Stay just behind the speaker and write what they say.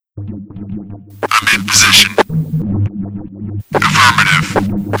Position. Affirmative.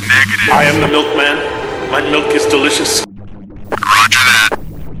 Negative. I am the milkman. My milk is delicious. Roger that.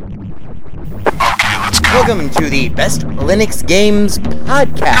 Okay, let's go. Welcome to the Best Linux Games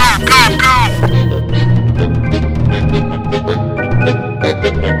Podcast.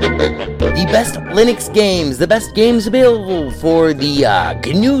 The best Linux games, the best games available for the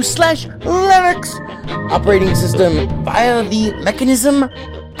GNU/Linux operating system via the mechanism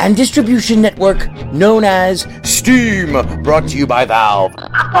and distribution network known as Steam, brought to you by Valve.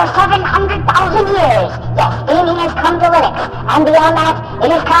 After 700,000 years, yes, gaming has come to Linux, and beyond that, it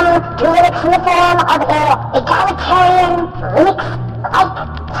has come to Linux in the form of an egalitarian Linux-like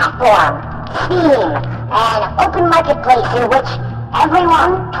platform, Steam, an open marketplace in which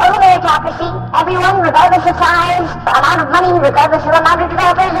everyone, total meritocracy, everyone, regardless of size, amount of money, regardless of amount of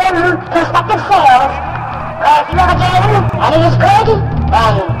developers, and prospective sales, if you have a game, and it is good,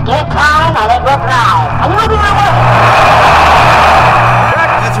 then give it time, and it will thrive, and you will be rewarded.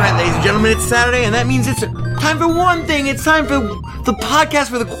 That's right, ladies and gentlemen, it's Saturday, and that means it's time for one thing. It's time for the podcast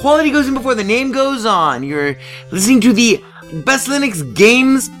where the quality goes in before the name goes on. You're listening to the Best Linux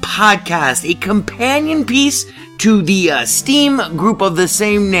Games Podcast, a companion piece to the Steam group of the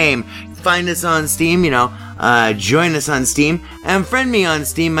same name. Find us on Steam, join us on Steam, and friend me on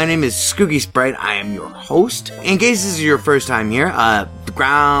Steam. My name is Skooky Sprite. I am your host. In case this is your first time here, the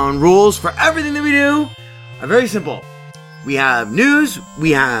ground rules for everything that we do are very simple. We have news, we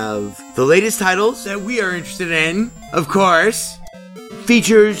have the latest titles that we are interested in, of course,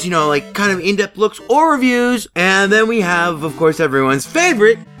 features, kind of in-depth looks or reviews, and then we have, of course, everyone's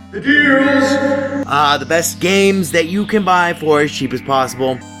favorite, the deals! The best games that you can buy for as cheap as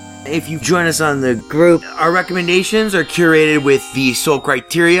possible. If you join us on the group, our recommendations are curated with the sole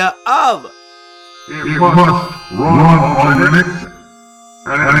criteria of it must run on Linux,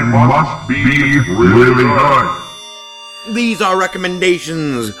 and it must be really good. These are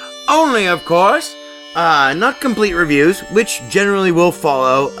recommendations only, of course, not complete reviews, which generally will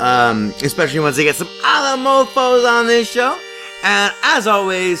follow, especially once they get some other mofos on this show. And as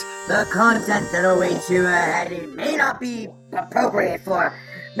always, the content that awaits you ahead, it may not be appropriate for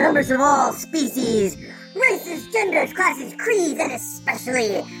members of all species, races, genders, classes, creeds, and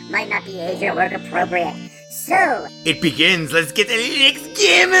especially might not be age or work appropriate. So, it begins. Let's get the Linux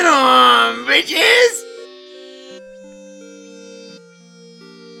gaming on, bitches!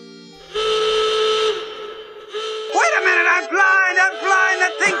 Wait a minute, I'm blind,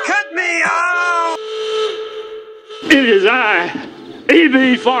 that thing cut me, oh! It is I,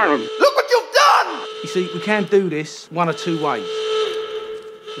 E.B. Farnham. Look what you've done! You see, we can do this one of two ways.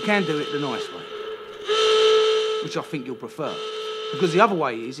 We can do it the nice way, which I think you'll prefer. Because the other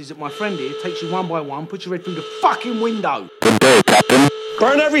way is that my friend here takes you one by one, puts your head through the fucking window. Good day, Captain.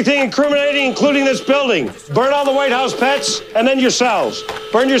 Burn everything incriminating, including this building. Burn all the White House pets, and then yourselves.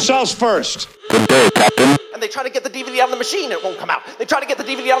 Burn yourselves first. Good day, Captain. And they try to get the DVD out of the machine, it won't come out. They try to get the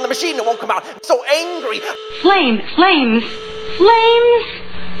DVD out of the machine, it won't come out. I'm so angry. Flames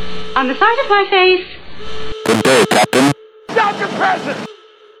on the side of my face. Good day, Captain. Dr. President!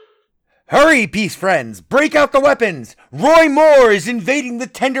 Hurry, peace friends! Break out the weapons! Roy Moore is invading the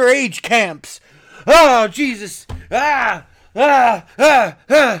Tender Age camps! Oh, Jesus! Oh,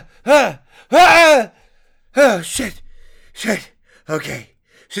 shit! Okay.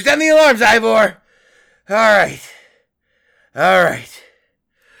 Shut down the alarms, Ivor! Alright.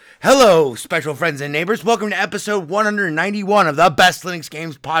 Hello, special friends and neighbors. Welcome to episode 191 of the Best Linux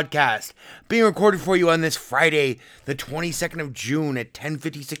Games Podcast. Being recorded for you on this Friday, the 22nd of June at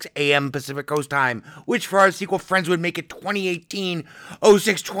 10:56 a.m. Pacific Coast Time, which for our sequel friends would make it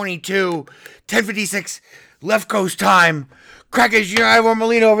 2018-06-22, 10:56 Left Coast Time. Crackers, you're Ivor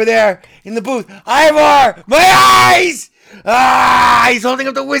Molina over there in the booth. Ivor! My eyes! He's holding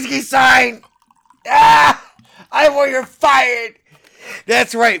up the whiskey sign. Ivor, you're fired.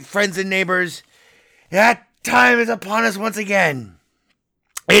 That's right, friends and neighbors. That time is upon us once again.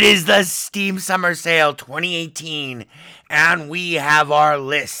 It is the Steam Summer Sale 2018, and we have our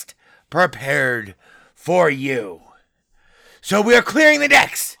list prepared for you. So we are clearing the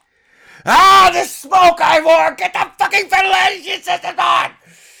decks. The smoke, Ivor! Get the fucking ventilation system on!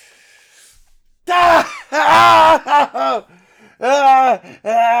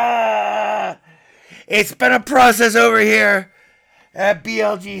 It's been a process over here at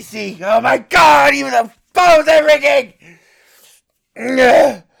BLGC. Oh my God, even the phones are ringing!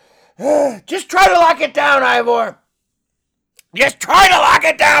 Just try to lock it down, Ivor. Just try to lock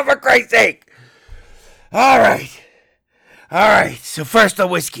it down, for Christ's sake. All right, so first the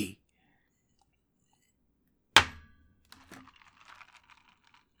whiskey.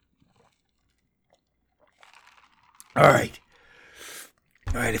 All right,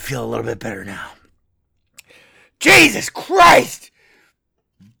 I feel a little bit better now. Jesus Christ!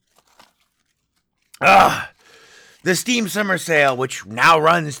 The Steam Summer Sale, which now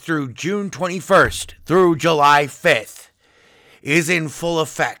runs through June 21st through July 5th, is in full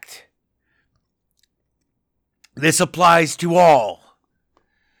effect. This applies to all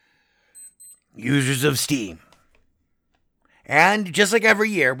users of Steam. And just like every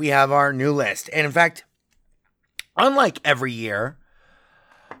year, we have our new list. And in fact, unlike every year,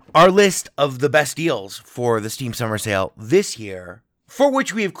 our list of the best deals for the Steam Summer Sale this year, for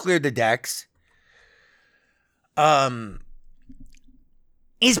which we have cleared the decks,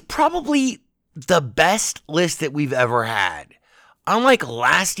 is probably the best list that we've ever had. Unlike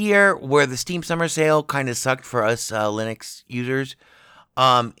last year, where the Steam Summer Sale kind of sucked for us Linux users,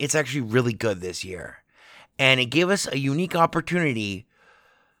 it's actually really good this year. And it gave us a unique opportunity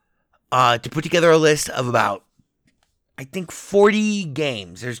to put together a list of about, I think, 40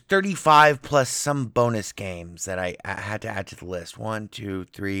 games. There's 35 plus some bonus games that I had to add to the list. 1, 2,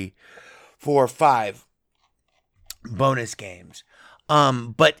 3, 4, 5 bonus games.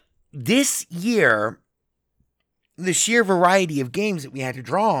 But this year, the sheer variety of games that we had to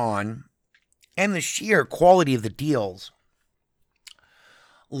draw on and the sheer quality of the deals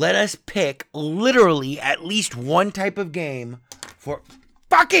let us pick literally at least one type of game for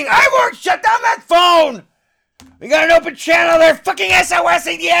fucking Ivor, shut down that phone! We got an open channel, they're fucking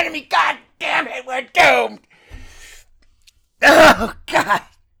SOSing the enemy, god damn it, we're doomed! Oh god.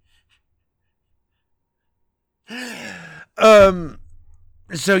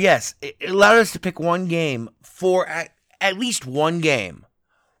 So yes, it allowed us to pick one game for at least one game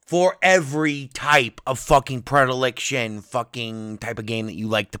for every type of fucking predilection, fucking type of game that you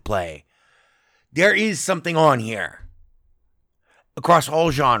like to play. There is something on here across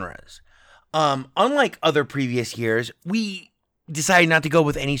all genres. Unlike other previous years, we decided not to go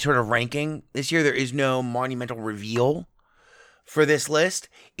with any sort of ranking. This year there is no monumental reveal for this list,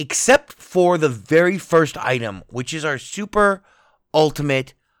 except for the very first item, which is our super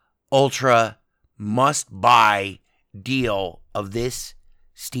ultimate ultra must-buy deal of this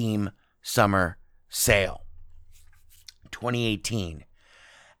Steam Summer Sale 2018.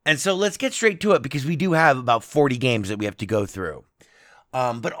 And so let's get straight to it, because we do have about 40 games that we have to go through.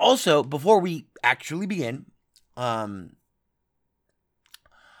 But also, before we actually begin, I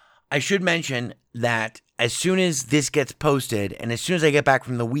should mention that as soon as this gets posted, and as soon as I get back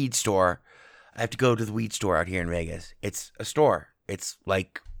from the weed store, I have to go to the weed store out here in Vegas. It's a store. It's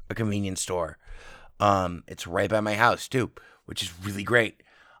like a convenience store. It's right by my house, too, which is really great.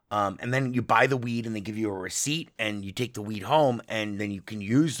 And then you buy the weed and they give you a receipt, and you take the weed home, and then you can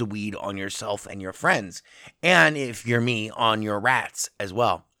use the weed on yourself and your friends. And if you're me, on your rats as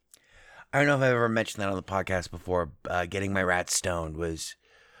well. I don't know if I've ever mentioned that on the podcast before. Getting my rats stoned was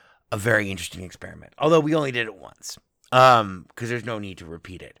a very interesting experiment. Although we only did it once. Because there's no need to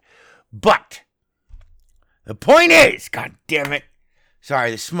repeat it. But the point is, god damn it.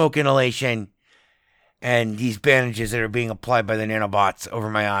 Sorry, the smoke inhalation and these bandages that are being applied by the nanobots over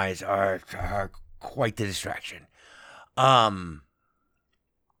my eyes are quite the distraction. Forgot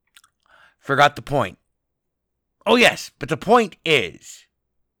the point. Oh yes, but the point is,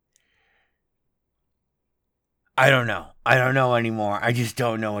 I don't know. I don't know anymore. I just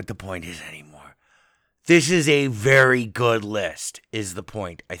don't know what the point is anymore. This is a very good list, is the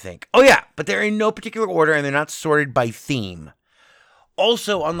point, I think. Oh yeah, but they're in no particular order, and they're not sorted by theme.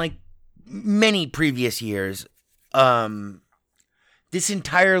 Also, unlike many previous years, this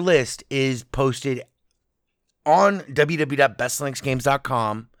entire list is posted on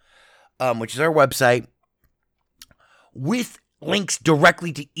www.bestlinuxgames.com, which is our website, with links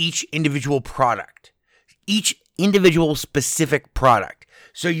directly to each individual product, each individual specific product.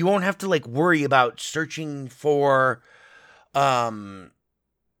 So you won't have to worry about searching for, is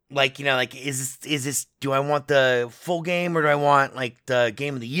this, do I want the full game, or do I want the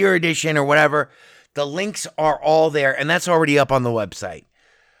Game of the Year edition or whatever? The links are all there, and that's already up on the website.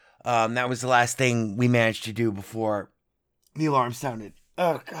 That was the last thing we managed to do before the alarm sounded.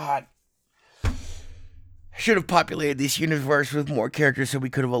 Oh, God. I should have populated this universe with more characters so we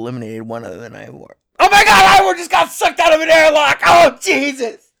could have eliminated one other than Ivor. Oh my God, Ivor just got sucked out of an airlock! Oh,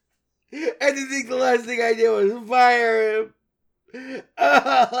 Jesus! I didn't think the last thing I did was fire him.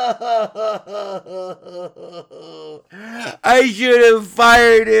 I should have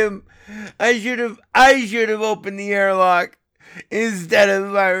fired him. I should have opened the airlock instead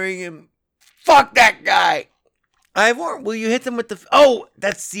of firing him. Fuck that guy. Ivor, will you hit them with the... Oh,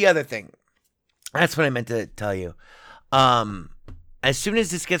 that's the other thing. That's what I meant to tell you. As soon as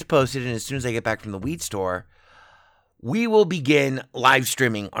this gets posted, and as soon as I get back from the weed store, we will begin live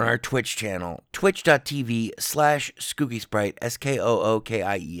streaming on our Twitch channel, twitch.tv/SkookySprite,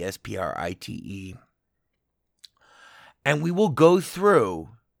 SKOOKIESPRITE. And we will go throughout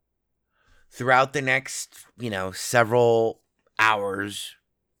the next, several hours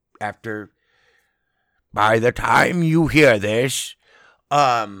after, by the time you hear this,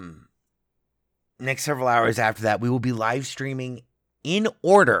 next several hours after that, we will be live streaming in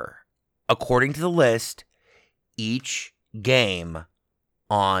order, according to the list, each game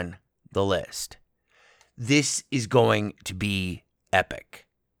on the list. This is going to be epic.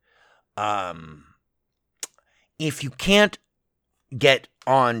 If you can't get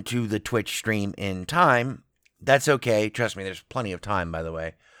onto the Twitch stream in time, that's okay. Trust me, there's plenty of time, by the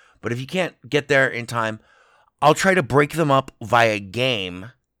way. But if you can't get there in time, I'll try to break them up via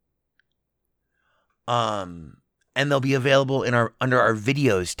game. And they'll be available under our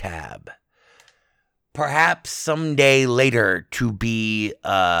videos tab. Perhaps someday later to be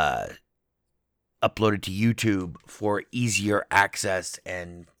uploaded to YouTube for easier access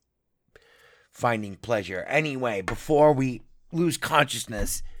and finding pleasure. Anyway, before we lose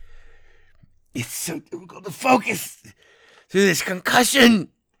consciousness, it's so difficult to focus through this concussion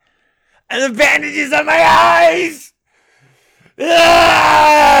and the bandages on my eyes.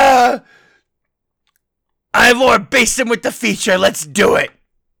 Ah! Ivor, base him with the feature. Let's do it.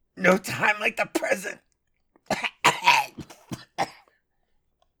 No time like the present.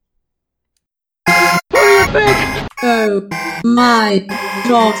 Oh my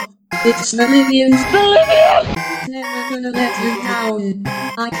god. It's Validians. Never gonna let you down.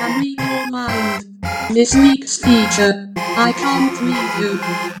 I can read your mind. This week's feature. I can't read you.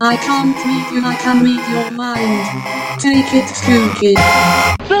 I can't read you. I can read your mind. Take it, Skooky.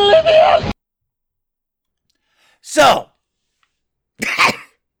 Validians! So,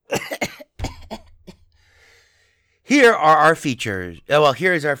 here are our features. Well,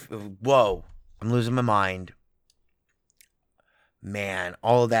 here's our... Whoa, I'm losing my mind. Man,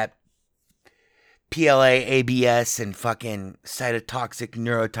 all of that PLA, ABS, and fucking cytotoxic,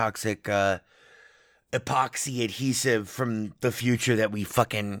 neurotoxic, epoxy adhesive from the future that we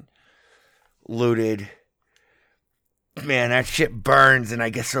fucking looted. Man, that shit burns, and I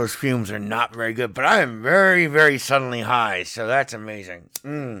guess those fumes are not very good. But I am very, very suddenly high, so that's amazing.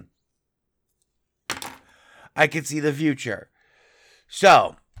 I can see the future.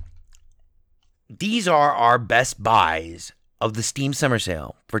 So, these are our best buys of the Steam Summer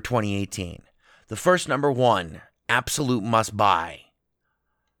Sale for 2018. The first number one, absolute must buy,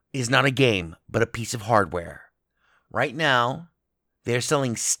 is not a game, but a piece of hardware. Right now, they're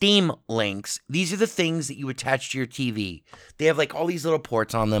selling Steam Links. These are the things that you attach to your TV. They have like all these little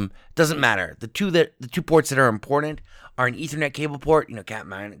ports on them. Doesn't matter. The two ports that are important are an Ethernet cable port,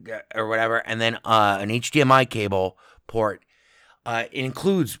 Catman or whatever, and then an HDMI cable port. It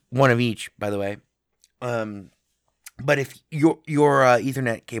includes one of each, by the way. But if your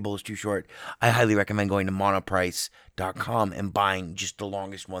Ethernet cable is too short, I highly recommend going to monoprice.com and buying just the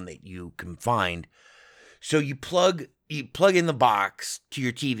longest one that you can find. So you plug in the box to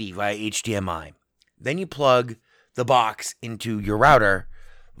your TV via HDMI. Then you plug the box into your router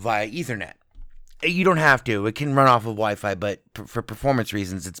via Ethernet. You don't have to. It can run off of Wi-Fi, but for performance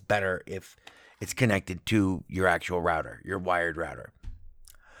reasons, it's better if it's connected to your actual router, your wired router.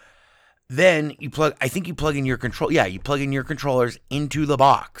 Then you plug in your control. Yeah, you plug in your controllers into the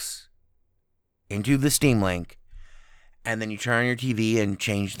box, into the Steam Link, and then you turn on your TV and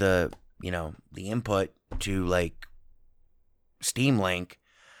change the input to like Steam Link,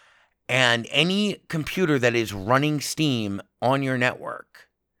 and any computer that is running Steam on your network,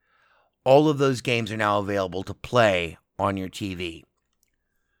 all of those games are now available to play on your TV.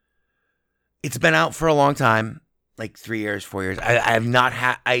 It's been out for a long time, like 3 years, 4 years. I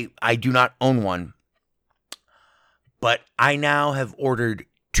do not own one, but I now have ordered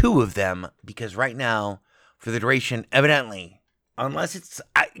 2 of them because right now, for the duration, evidently, unless it's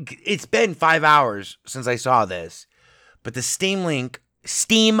been 5 hours since I saw this, but the Steam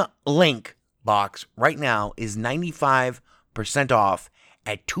Link box right now is 95% off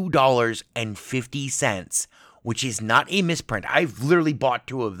at $2.50, which is not a misprint. I've literally bought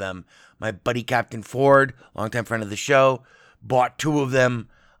 2 of them. My buddy Captain Ford, longtime friend of the show, bought 2 of them.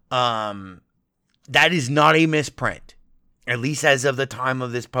 That is not a misprint, at least as of the time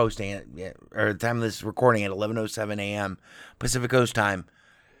of this posting, or the time of this recording at 11:07 a.m. Pacific Coast time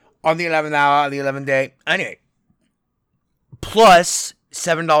on the 11th hour, the 11th day. Anyway, plus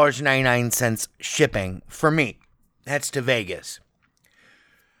 $7.99 shipping for me. That's to Vegas.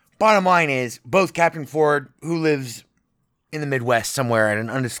 Bottom line is, both Captain Ford, who lives in the Midwest somewhere at an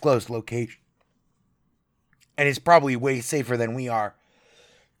undisclosed location, And it's probably way safer than we are,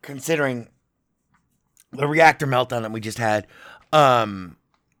 considering the reactor meltdown that we just had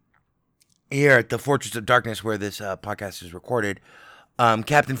here at the Fortress of Darkness, where this podcast is recorded.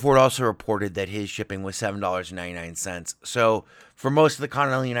 Captain Ford also reported that his shipping was $7.99. So for most of the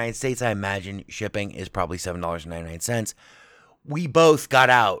continental United States, I imagine shipping is probably $7.99. We both got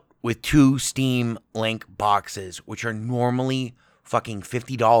out with 2 Steam Link boxes, which are normally fucking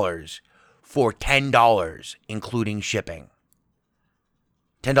 $50 for $10, including shipping.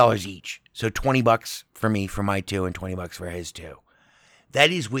 $10 each. So $20 for me for my 2 and $20 for his 2.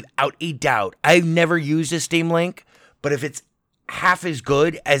 That is without a doubt. I've never used a Steam Link, but if it's half as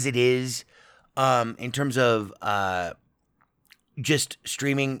good as it is in terms of just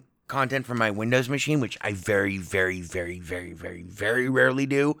streaming content from my Windows machine, which I very, very, very, very, very, very rarely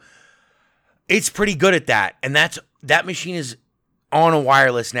do, it's pretty good at that. And that machine is on a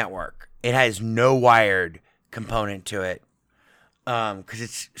wireless network. It has no wired component to it because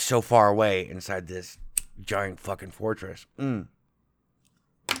it's so far away inside this giant fucking fortress. If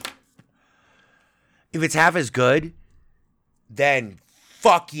it's half as good, then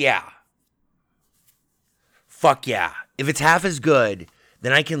fuck yeah. Fuck yeah. If it's half as good,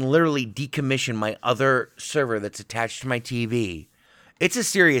 then I can literally decommission my other server that's attached to my TV. It's a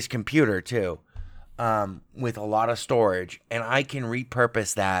serious computer too, with a lot of storage, and I can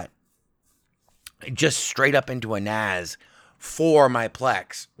repurpose that just straight up into a NAS for my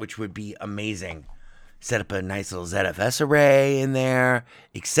Plex, which would be amazing. Set up a nice little ZFS array in there,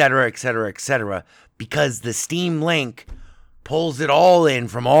 etc., etc., etc., because the Steam Link pulls it all in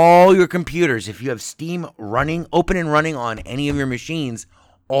from all your computers. If you have Steam running, open and running on any of your machines,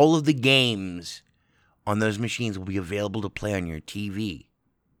 all of the games on those machines will be available to play on your TV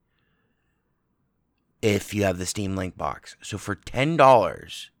if you have the Steam Link box. So for $10,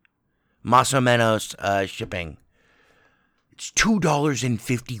 más o menos shipping, it's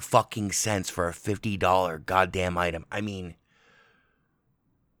 $2.50 fucking cents for a $50 goddamn item. I mean,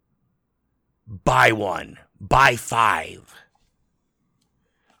 buy one, buy 5.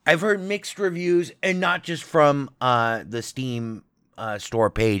 I've heard mixed reviews, and not just from the Steam store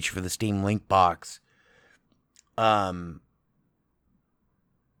page for the Steam Link box. But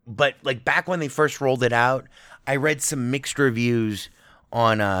like back when they first rolled it out, I read some mixed reviews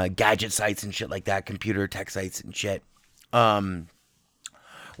on gadget sites and shit like that, computer tech sites and shit, where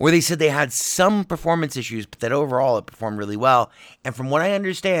they said they had some performance issues, but that overall it performed really well. And from what I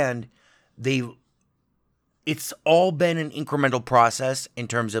understand, it's all been an incremental process in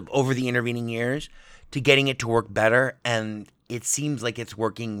terms of over the intervening years to getting it to work better, and it seems like it's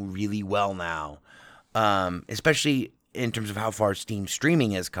working really well now, especially in terms of how far Steam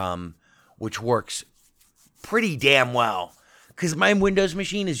streaming has come, which works pretty damn well. Because my Windows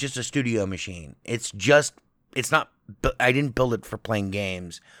machine is just a studio machine. I didn't build it for playing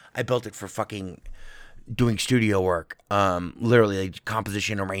games. I built it for fucking doing studio work, literally like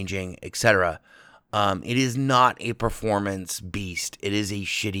composition, arranging, etc. It is not a performance beast. It is a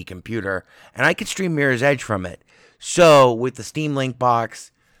shitty computer, and I could stream Mirror's Edge from it. So with the Steam Link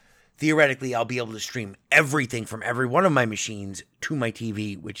box, theoretically, I'll be able to stream everything from every one of my machines to my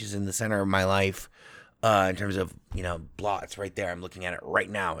TV, which is in the center of my life. In terms of, blah, it's right there. I'm looking at it right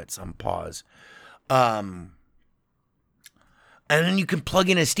now. It's on pause. And then you can plug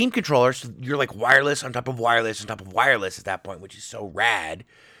in a Steam controller, so you're like wireless on top of wireless on top of wireless at that point, which is so rad.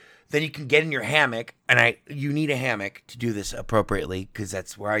 Then you can get in your hammock, and you need a hammock to do this appropriately, because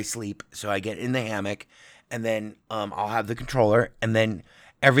that's where I sleep. So I get in the hammock, and then I'll have the controller, and then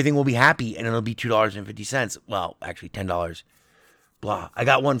everything will be happy, and it'll be $2.50. Well, actually $10. Blah. I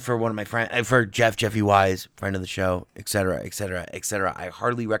got one for one of my friends, for Jeffy Wise, friend of the show, etc., etc., etc. I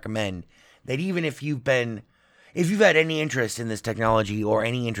hardly recommend that, even if you've had any interest in this technology or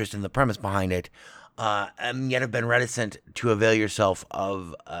any interest in the premise behind it, and yet have been reticent to avail yourself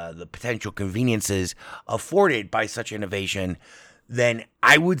of the potential conveniences afforded by such innovation, then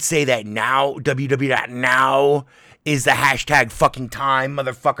I would say that now, www.now is the hashtag fucking time,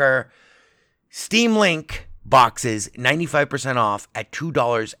 motherfucker. Steam Link boxes, 95% off at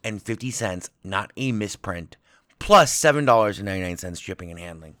 $2.50, not a misprint, plus $7.99 shipping and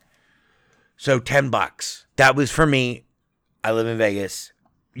handling. So $10. That was for me. I live in Vegas.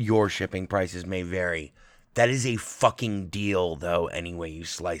 Your shipping prices may vary. That is a fucking deal, though, any way you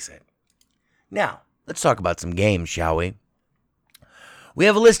slice it. Now, let's talk about some games, shall we? We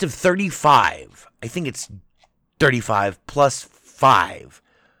have a list of 35. I think it's 35 plus 5.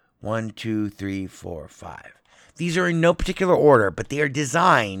 1, 2, 3, 4, 5. These are in no particular order, but they are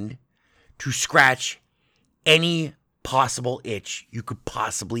designed to scratch any possible itch you could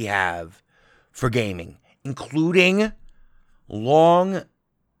possibly have for gaming. including long,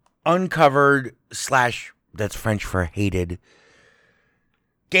 uncovered / that's French for hated,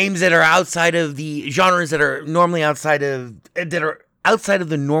 games that are outside of the genres that are normally outside of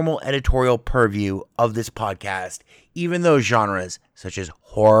the normal editorial purview of this podcast. Even those genres, such as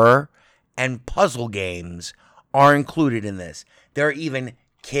horror and puzzle games, are included in this. There are even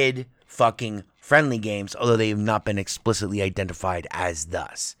kid fucking friendly games, although they have not been explicitly identified as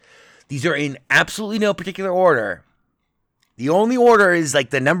thus. These are in absolutely no particular order. The only order is like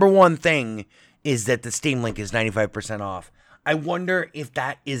the number one thing is that the Steam link is 95% off. I wonder if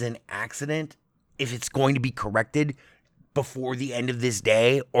that is an accident, if it's going to be corrected before the end of this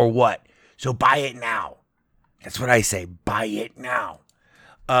day or what. So buy it now. That's what I say. Buy it now.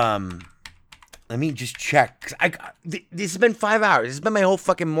 Let me just check. This has been 5 hours. This has been my whole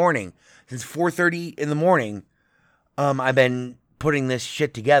fucking morning. Since 4:30 in the morning, I've been putting this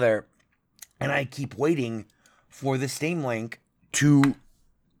shit together, and I keep waiting for the Steam link to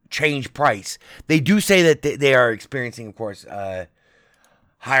change price. They do say that they are experiencing, of course,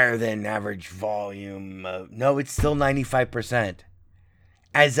 higher than average volume. No, it's still 95%.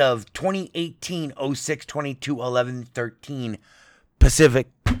 As of 2018-06-22-11-13 Pacific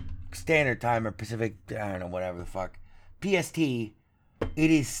Standard Time, or Pacific, I don't know, whatever the fuck, PST, it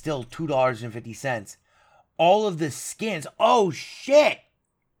is still $2.50. All of the skins, oh shit!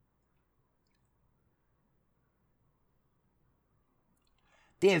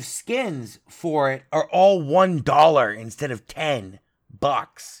 They have skins for it are all $1 instead of $10.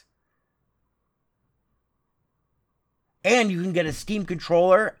 And you can get a Steam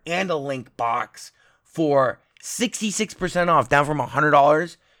controller and a Link box for 66% off, down from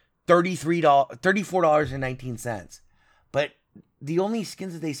 $100, $34.19. But the only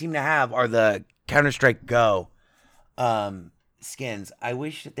skins that they seem to have are the Counter-Strike Go skins. I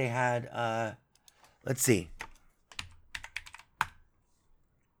wish that they had, let's see.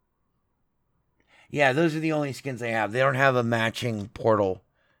 Yeah, those are the only skins they have. They don't have a matching Portal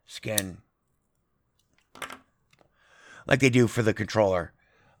skin like they do for the controller.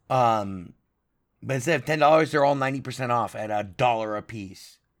 But instead of $10, they're all 90% off at $1 a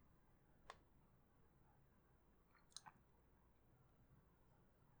piece.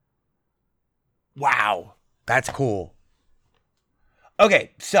 Wow, that's cool.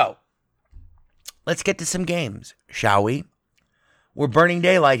 Okay, so let's get to some games, shall we? We're burning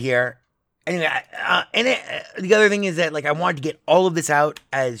daylight here. Anyway, the other thing is that, like, I wanted to get all of this out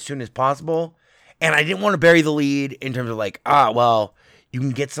as soon as possible, and I didn't want to bury the lead in terms of like, well, you can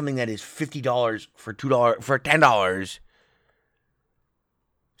get something that is $50 for $10,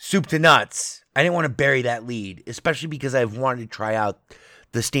 soup to nuts. I didn't want to bury that lead, especially because I've wanted to try out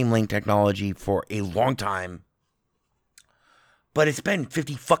the Steam Link technology for a long time, but it's been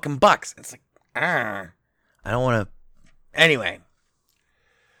 $50 fucking bucks. It's like, I don't want to. Anyway.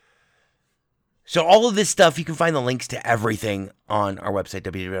 So all of this stuff, you can find the links to everything on our website,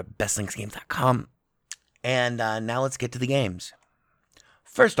 www.bestlinksgames.com. And now let's get to the games.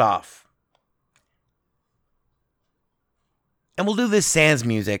 First off, and we'll do this sans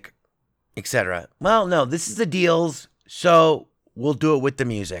music, etc. Well, no, this is the deals, so we'll do it with the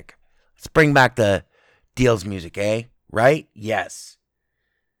music. Let's bring back the deals music, eh? Right? Yes.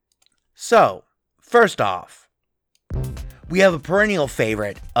 So, first off, we have a perennial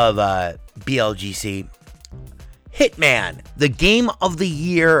favorite of BLGC, Hitman, the Game of the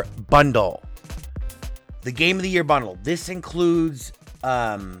Year bundle. The Game of the Year bundle. This includes,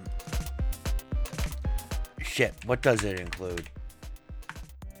 shit, what does it include?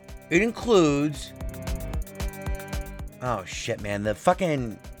 It includes, oh shit, man, the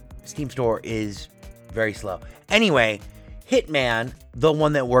fucking Steam store is very slow. Anyway, Hitman, the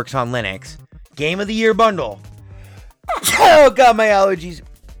one that works on Linux, Game of the Year bundle. Oh god, my allergies.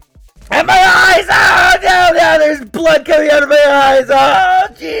 And my eyes! Oh no, there's blood coming out of my eyes! Oh,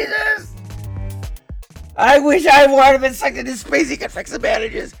 Jesus! I wish I would have been sucked into space. He could fix the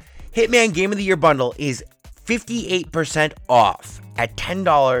bandages. Hitman Game of the Year bundle is 58% off at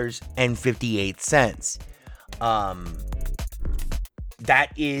 $10.58.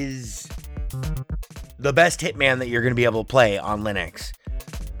 That is the best Hitman that you're going to be able to play on Linux.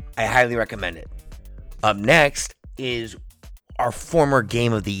 I highly recommend it. Up next is our former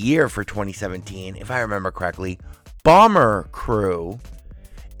Game of the Year for 2017, if I remember correctly, Bomber Crew,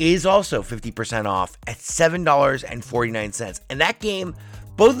 is also 50% off at $7.49. And that game,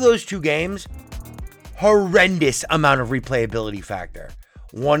 both of those two games, horrendous amount of replayability factor.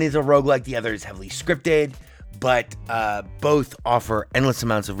 One is a roguelike, the other is heavily scripted, but both offer endless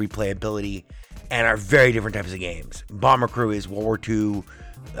amounts of replayability and are very different types of games. Bomber Crew is World War II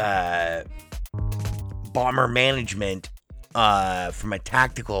bomber management from a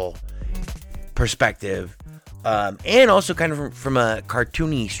tactical perspective, and also kind of from a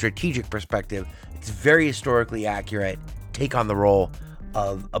cartoony strategic perspective. It's very historically accurate take on the role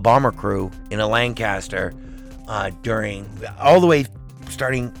of a bomber crew in a Lancaster during all the way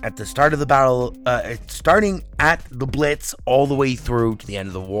starting at the start of the battle, starting at the Blitz all the way through to the end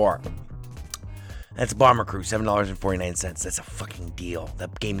of the war. That's Bomber Crew, $7.49. That's a fucking deal.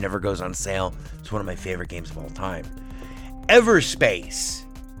 That game never goes on sale. It's one of my favorite games of all time. Everspace,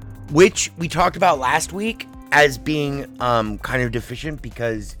 which we talked about last week as being kind of deficient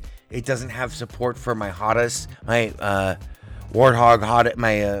because it doesn't have support for my HOTAS, my Warthog HOTAS,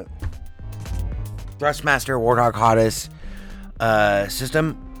 my Thrustmaster Warthog HOTAS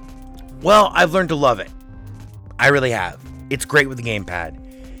system. Well, I've learned to love it. I really have. It's great with the gamepad.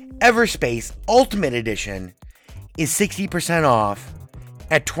 Everspace Ultimate Edition is 60% off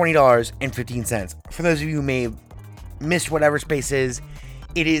at $20.15. For those of you who may have missed what Everspace is,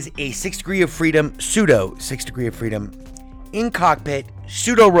 it is a 6 degree of freedom, pseudo 6 degree of freedom, in cockpit,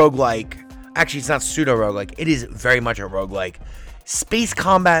 pseudo roguelike. Actually, it's not pseudo roguelike. It is very much a roguelike. Space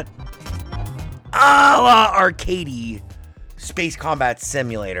combat a la arcadey space combat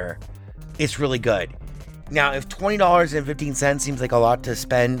simulator. It's really good. Now, if $20.15 seems like a lot to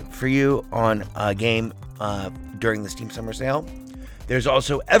spend for you on a game during the Steam Summer Sale, there's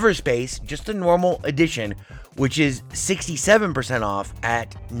also Everspace, just the normal edition, which is 67% off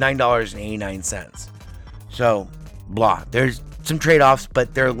at $9.89. So, blah. There's some trade-offs,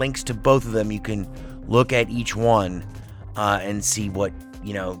 but there are links to both of them. You can look at each one and see what,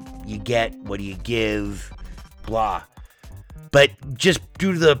 you get, what do you give, blah. But just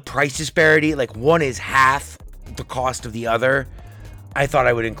due to the price disparity, like one is half the cost of the other, I thought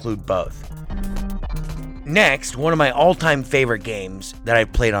I would include both. Next, one of my all-time favorite games that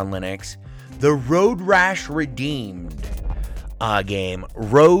I've played on Linux, the Road Rash Redeemed game,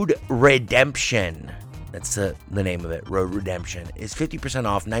 Road Redemption. That's the name of it, Road Redemption. Is 50%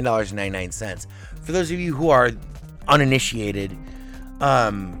 off, $9.99. For those of you who are uninitiated,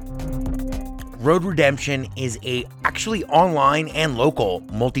 Road Redemption is a actually online and local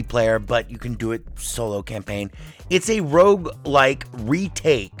multiplayer, but you can do it solo campaign. It's a roguelike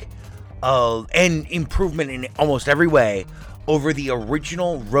retake of and improvement in almost every way over the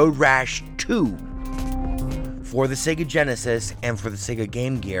original Road Rash 2 for the Sega Genesis and for the Sega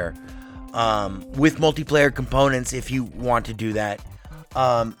Game Gear, with multiplayer components if you want to do that.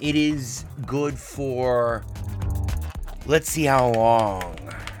 It is good for, let's see how long.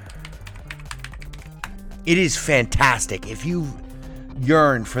 It is fantastic. If you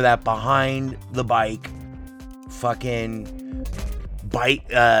yearn for that behind the bike fucking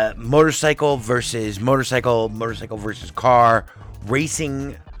motorcycle versus car,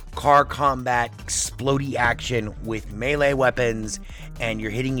 racing, car combat, explodey action with melee weapons, and you're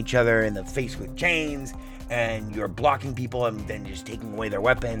hitting each other in the face with chains, and you're blocking people and then just taking away their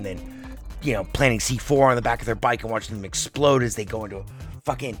weapon, then, planting C4 on the back of their bike and watching them explode as they go into a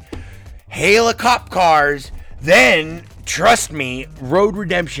fucking hail of cop cars, then, trust me, Road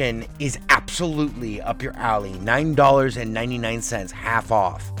Redemption is absolutely up your alley. $9.99, half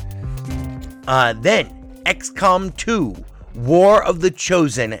off. Then, XCOM 2, War of the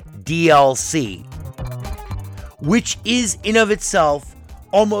Chosen DLC, which is in of itself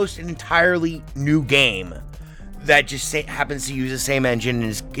almost an entirely new game that just happens to use the same engine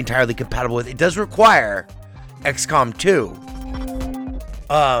and is entirely compatible with. It does require XCOM 2.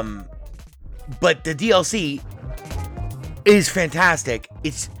 But the DLC is fantastic.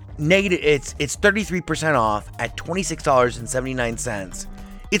 It's It's 33% off at $26.79.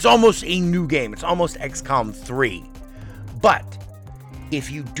 It's almost a new game. It's almost XCOM 3. But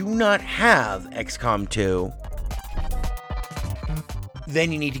if you do not have XCOM 2,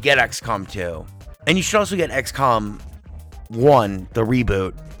 then you need to get XCOM 2. And you should also get XCOM 1, the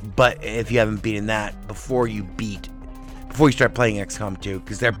reboot, but if you haven't beaten that before you start playing XCOM 2,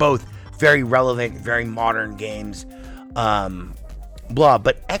 because they're both very relevant, very modern games.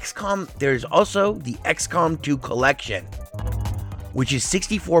 But XCOM, there's also the XCOM 2 collection, which is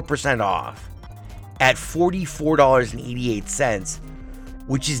 64% off at $44.88,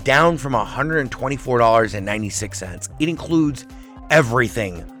 which is down from $124.96. It includes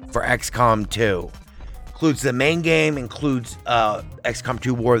everything for XCOM 2. Includes the main game, includes XCOM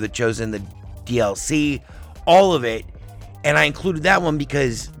 2 War of the Chosen, the DLC, all of it. And I included that one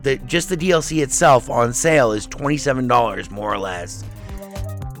because just the DLC itself on sale is $27 more or less.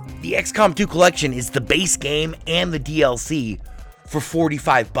 The XCOM 2 collection is the base game and the DLC for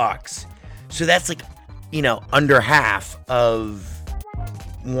 $45. So that's like, under half of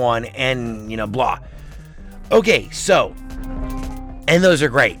one and, blah. Okay, so, and those are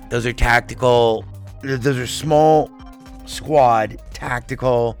great. Those are tactical. Those are small squad,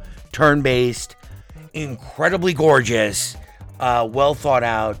 tactical, turn-based, incredibly gorgeous, well thought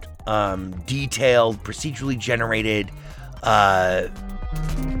out, detailed, procedurally generated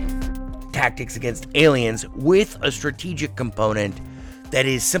tactics against aliens with a strategic component that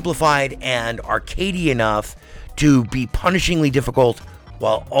is simplified and arcadey enough to be punishingly difficult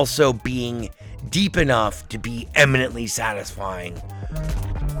while also being deep enough to be eminently satisfying.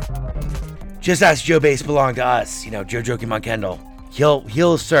 Just ask Joe Base belong to us, Joe Jokimon Kendall.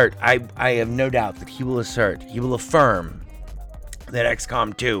 He'll assert, I have no doubt that he will assert, he will affirm that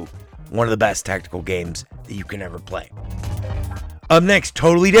XCOM 2, one of the best tactical games that you can ever play. Up next,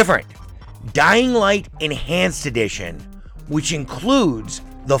 totally different. Dying Light Enhanced Edition, which includes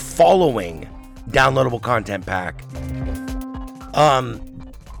the following downloadable content pack.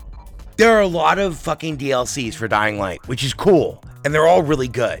 There are a lot of fucking DLCs for Dying Light, which is cool, and they're all really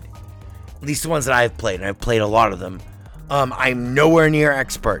good. At least the ones that I've played, and I've played a lot of them. I'm nowhere near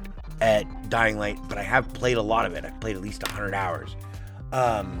expert at Dying Light, but I have played a lot of it. I've played at least 100 hours.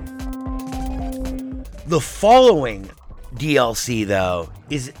 The following DLC, though,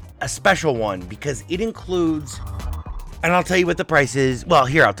 is a special one because it includes, and I'll tell you what the price is. Well,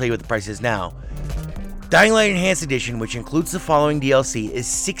 here, I'll tell you what the price is now. Dying Light Enhanced Edition, which includes the following DLC, is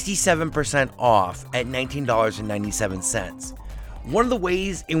 67% off at $19.97. One of the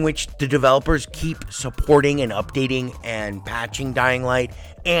ways in which the developers keep supporting and updating and patching Dying Light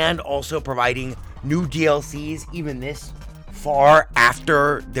and also providing new DLCs even this far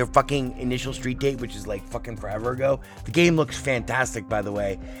after their fucking initial street date, which is like fucking forever ago. The game looks fantastic, by the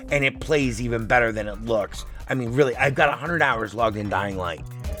way, and it plays even better than it looks. I mean, really, I've got 100 hours logged in Dying Light.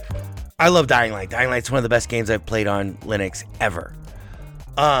 I love Dying Light. Dying Light's one of the best games I've played on Linux ever.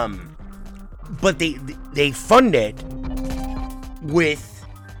 But they fund it with,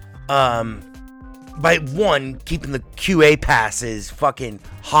 by one, keeping the QA passes fucking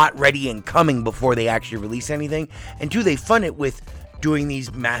hot, ready, and coming before they actually release anything. And two, they fund it with doing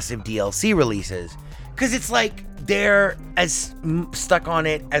these massive DLC releases. Because it's like they're as stuck on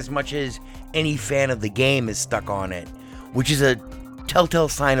it as much as any fan of the game is stuck on it. Which is a telltale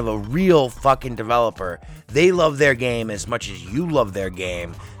sign of a real fucking developer. They love their game as much as you love their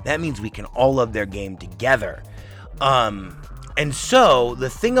game. That means we can all love their game together. And so, the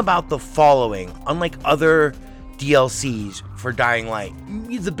thing about the following, unlike other DLCs for Dying Light,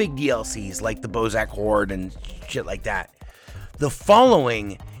 the big DLCs like the Bozak Horde and shit like that, the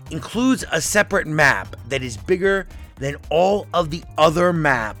following includes a separate map that is bigger than all of the other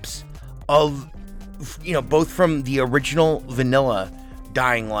maps of, both from the original vanilla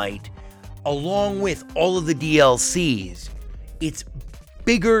Dying Light, along with all of the DLCs. It's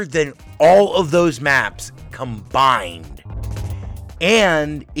bigger than all of those maps combined.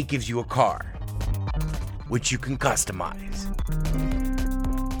 And it gives you a car, which you can customize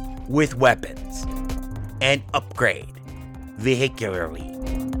with weapons and upgrade vehicularly.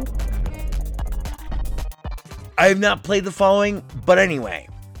 I have not played the following, but anyway,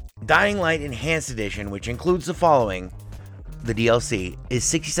 Dying Light Enhanced Edition, which includes the following, the DLC, is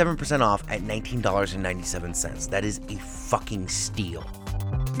 67% off at $19.97. That is a fucking steal.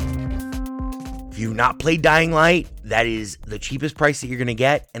 If you've not played Dying Light, that is the cheapest price that you're going to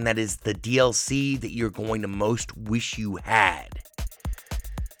get, and that is the DLC that you're going to most wish you had.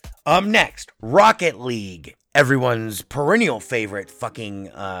 Next, Rocket League. Everyone's perennial favorite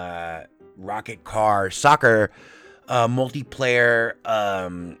fucking rocket car soccer multiplayer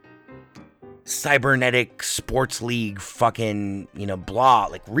cybernetic sports league fucking, blah,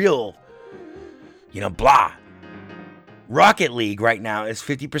 like real, blah. Rocket League right now is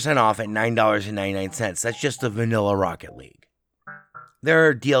 50% off at $9.99. That's just the vanilla Rocket League. There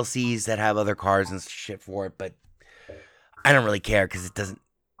are DLCs that have other cars and shit for it, but I don't really care because it doesn't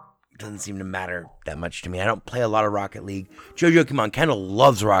seem to matter that much to me. I don't play a lot of Rocket League. Joe Jokimon Kendall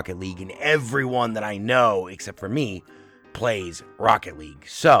loves Rocket League, and everyone that I know, except for me, plays Rocket League.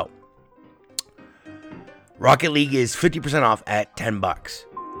 So, Rocket League is 50% off at $10.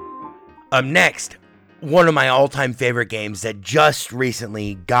 Next, one of my all-time favorite games that just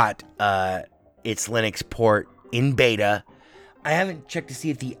recently got its Linux port in beta. I haven't checked to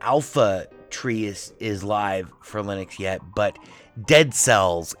see if the alpha tree is live for Linux yet, but Dead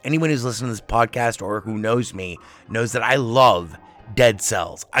Cells. Anyone who's listened to this podcast or who knows me knows that I love Dead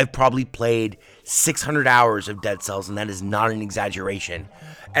Cells. I've probably played 600 hours of Dead Cells, and that is not an exaggeration.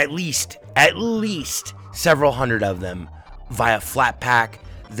 At least several hundred of them via Flatpak,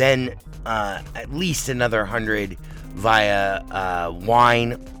 then at least another 100 via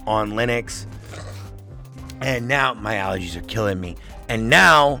Wine on Linux. And now my allergies are killing me. And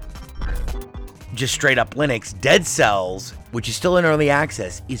now, just straight up Linux, Dead Cells, which is still in early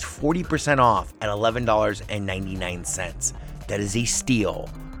access, is 40% off at $11.99. That is a steal.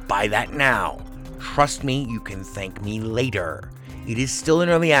 Buy that now. Trust me, you can thank me later. It is still in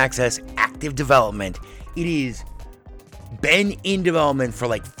early access, active development. It is been in development for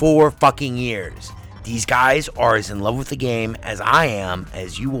like 4 fucking years. These guys are as in love with the game as I am,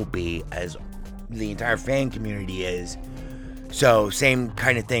 as you will be, as the entire fan community is. So same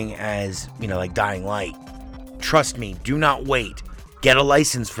kind of thing as, like Dying Light. Trust me, do not wait. Get a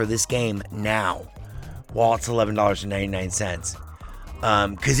license for this game now while it's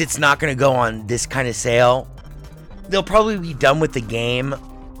 $11.99. Because it's not going to go on this kind of sale. They'll probably be done with the game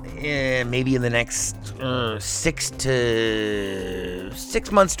maybe in the next 6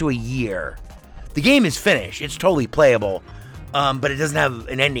 months to a year. The game is finished. It's totally playable. But it doesn't have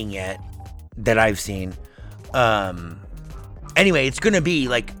an ending yet that I've seen. Anyway, it's going to be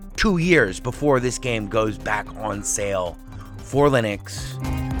like 2 years before this game goes back on sale for Linux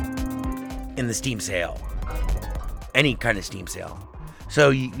in the Steam sale. Any kind of Steam sale.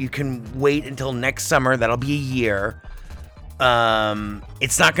 So you can wait until next summer. That'll be a year.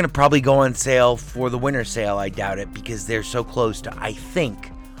 It's not going to probably go on sale for the winter sale. I doubt it, because they're so close to, I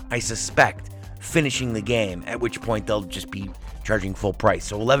suspect, finishing the game, at which point they'll just be charging full price.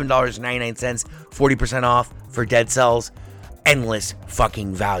 So $11.99, 40% off for Dead Cells. Endless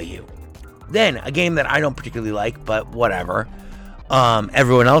fucking value. Then, a game that I don't particularly like, but whatever.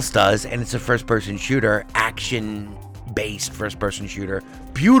 Everyone else does, and it's a first-person shooter, action-based first-person shooter.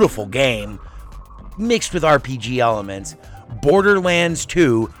 Beautiful game, mixed with RPG elements. Borderlands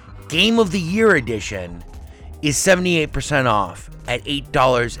 2 Game of the Year Edition is 78% off at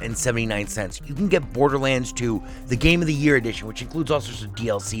 $8.79. You can get Borderlands 2, the Game of the Year Edition, which includes all sorts of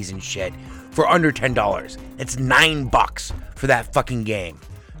DLCs and shit, for under $10. It's $9 for that fucking game.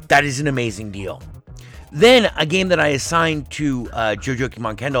 That is an amazing deal. Then, a game that I assigned to Joe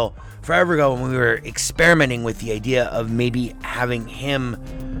Kendall forever ago when we were experimenting with the idea of maybe having him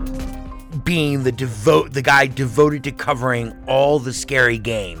being the guy devoted to covering all the scary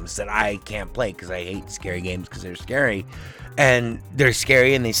games that I can't play, because I hate scary games because they're scary. And they're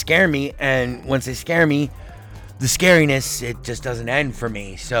scary and they scare me, and once they scare me, the scariness, it just doesn't end for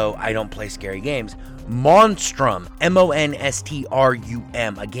me, so I don't play scary games. Monstrum,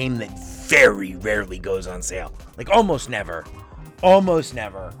 Monstrum, a game that very rarely goes on sale. Like almost never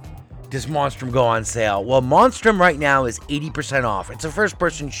does Monstrum go on sale. Well, Monstrum right now is 80% off. It's a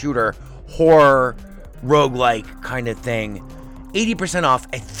first-person shooter, horror, roguelike kind of thing. 80% off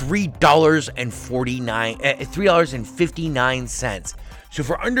at $3.59. So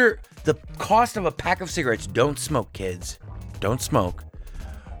for under the cost of a pack of cigarettes, don't smoke, kids. Don't smoke.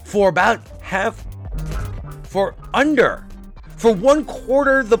 For one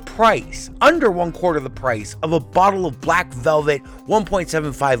quarter the price of a bottle of Black Velvet,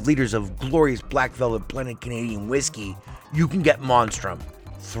 1.75 liters of glorious Black Velvet blended Canadian whiskey, you can get Monstrum.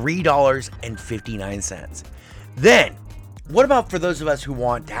 $3.59. Then, what about for those of us who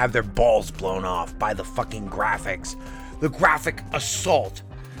want to have their balls blown off by the fucking graphics? The graphic assault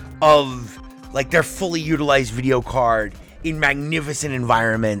of like their fully utilized video card in magnificent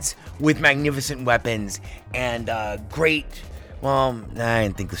environments with magnificent weapons and great. Well, I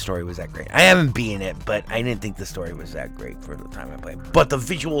didn't think the story was that great. I haven't beaten it, but I didn't think the story was that great for the time I played. But the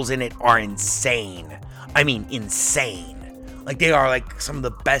visuals in it are insane. I mean, insane. Like, they are like some of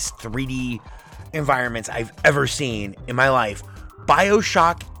the best 3D environments I've ever seen in my life.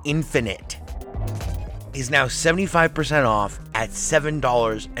 BioShock Infinite is now 75% off at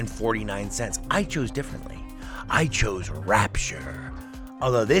 $7.49. I chose differently. I chose Rapture.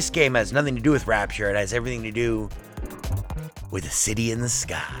 Although this game has nothing to do with Rapture, it has everything to do with a city in the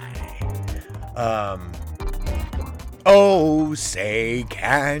sky. Oh, say,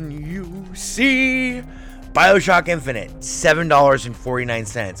 can you see? BioShock Infinite,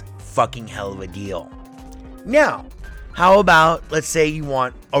 $7.49. Fucking hell of a deal. Now, how about, let's say you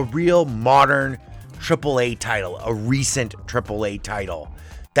want a real modern AAA title, a recent AAA title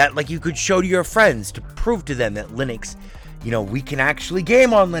that like you could show to your friends to prove to them that Linux, we can actually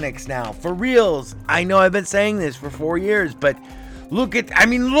game on Linux now, for reals. I know I've been saying this for 4 years, but look.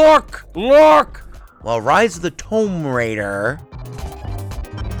 Well, Rise of the Tomb Raider,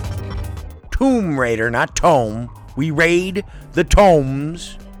 not tome. We raid the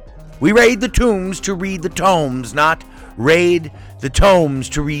tomes. We raid the tombs to read the tomes, not raid the tomes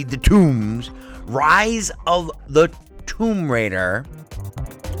to read the tombs. Rise of the Tomb Raider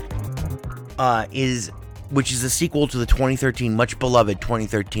is which is a sequel to the 2013, much beloved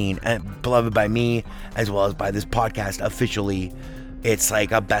 2013, and beloved by me as well as by this podcast officially. It's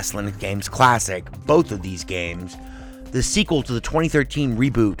like a Best Linux Games classic, both of these games. The sequel to the 2013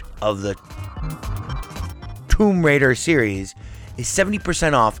 reboot of the Tomb Raider series is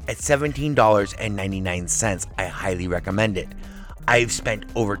 70% off at $17.99. I highly recommend it. I've spent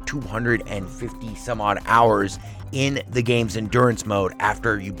over 250 some odd hours in the game's endurance mode.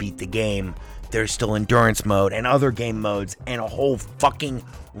 After you beat the game, there's still endurance mode and other game modes and a whole fucking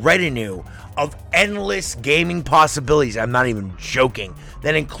retinue of endless gaming possibilities. I'm not even joking.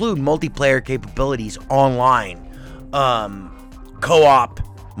 That include multiplayer capabilities online, co-op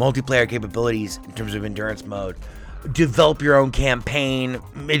multiplayer capabilities in terms of endurance mode. Develop your own campaign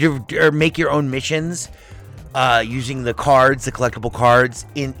or make your own missions using the cards, the collectible cards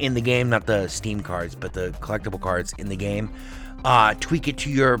in the game, not the Steam cards, but the collectible cards in the game. Tweak it to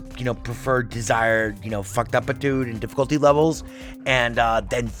your, preferred desired, fucked up-itude and difficulty levels, and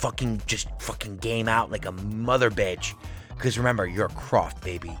then fucking game out like a mother bitch. Because remember, you're Croft,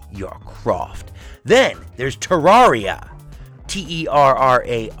 baby. You're Croft. Then there's Terraria.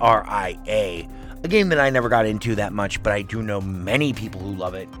 Terraria. A game that I never got into that much, but I do know many people who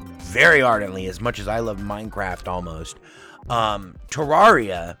love it very ardently, as much as I love Minecraft almost.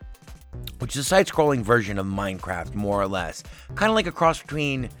 Terraria, which is a side-scrolling version of Minecraft, more or less. Kind of like a cross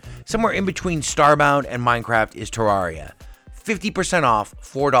between, somewhere in between Starbound and Minecraft is Terraria. 50% off,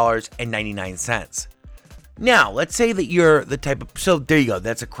 $4.99. Now, let's say that you're the type of, so there you go,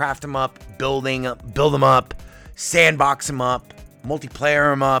 that's a craft them up, build them up, sandbox them up,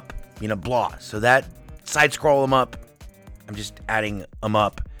 multiplayer them up, blah. So that side-scroll them up, I'm just adding them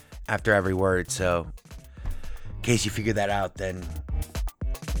up after every word, so in case you figure that out, then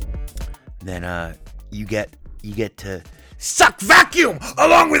you get to suck vacuum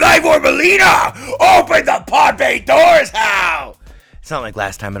along with Ivor Molina. Open the pod bay doors, Hal. It's not like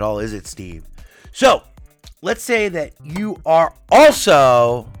last time at all, is it, Steve? So let's say that you are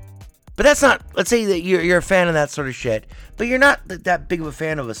also, but that's not. Let's say that you're a fan of that sort of shit, but you're not that big of a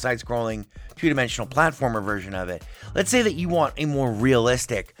fan of a side-scrolling, two-dimensional platformer version of it. Let's say that you want a more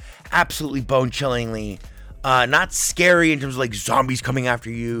realistic, absolutely bone-chillingly. Not scary in terms of like zombies coming after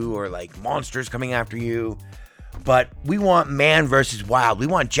you or like monsters coming after you, but we want Man vs. Wild. We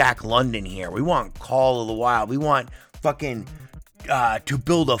want Jack London here. We want Call of the Wild. We want fucking To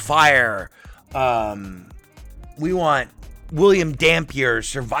Build a Fire. We want William Dampier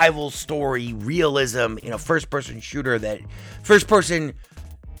survival story realism in a first-person shooter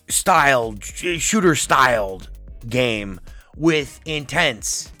shooter-styled game with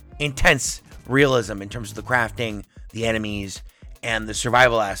intense realism in terms of the crafting, the enemies, and the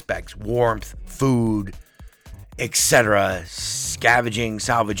survival aspects, warmth, food, etc., scavenging,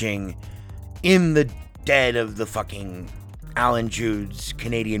 salvaging, in the dead of the fucking Alan Jude's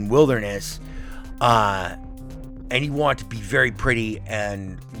Canadian wilderness, and you want it to be very pretty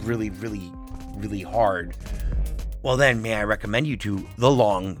and really, really, really hard, well then, may I recommend you to The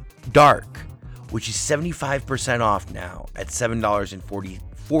Long Dark, which is 75% off now at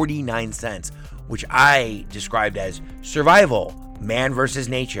 $7.49, which I described as survival, man versus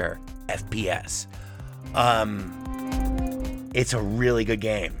nature, FPS. It's a really good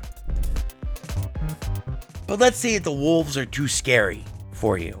game. But let's say that the wolves are too scary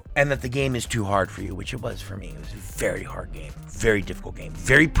for you, and that the game is too hard for you, which it was for me. It was a very hard game, very difficult game,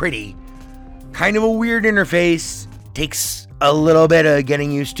 very pretty, kind of a weird interface, takes a little bit of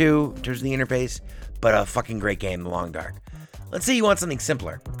getting used to in terms of the interface, but a fucking great game, The Long Dark. Let's say you want something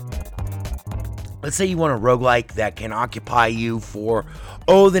simpler. Let's say you want a roguelike that can occupy you for,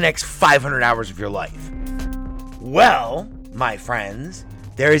 the next 500 hours of your life. Well, my friends,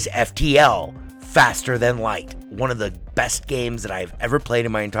 there is FTL, Faster Than Light, one of the best games that I've ever played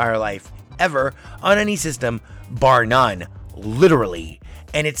in my entire life, ever, on any system, bar none, literally.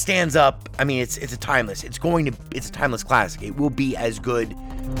 And it stands up, it's a timeless classic. It will be as good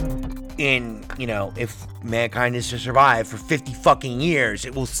in, if mankind is to survive for 50 fucking years,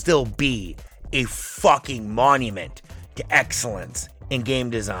 it will still be a fucking monument to excellence in game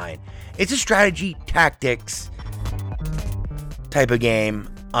design. It's a strategy tactics type of game,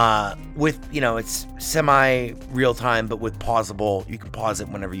 with, it's semi-real time, but with pausable. You can pause it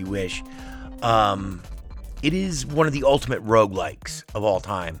whenever you wish. It is one of the ultimate roguelikes of all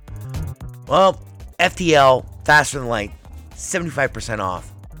time. Well, FTL, Faster Than Light, 75%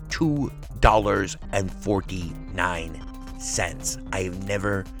 off, $2.49. I have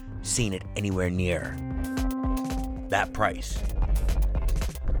never seen it anywhere near that price.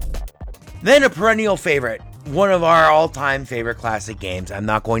 Then a perennial favorite, one of our all-time favorite classic games. I'm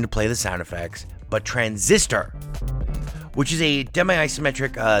not going to play the sound effects, but Transistor, which is a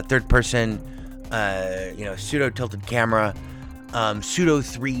demi-isometric third-person, pseudo-tilted camera, pseudo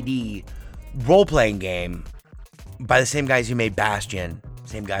 3D role-playing game by the same guys who made Bastion.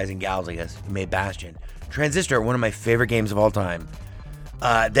 Same guys and gals, I guess, who made Bastion. Transistor, one of my favorite games of all time.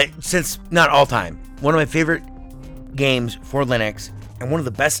 Not all time, one of my favorite games for Linux, and one of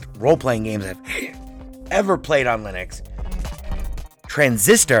the best role-playing games I've ever played on Linux.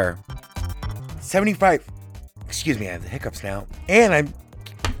 Transistor, 75. Excuse me, I have the hiccups now, and I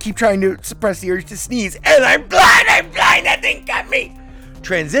keep trying to suppress the urge to sneeze, and I'm blind, that thing got me.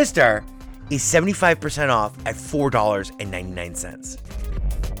 Transistor is 75% off at $4.99.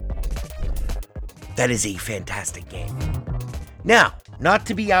 That is a fantastic game. Now, not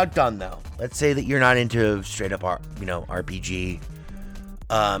to be outdone though, let's say that you're not into straight up, RPG.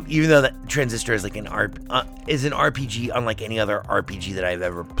 Even though that Transistor is like an RPG unlike any other RPG that I've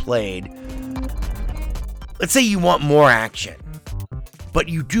ever played. Let's say you want more action, but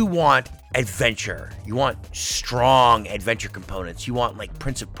you do want adventure. You want strong adventure components. You want like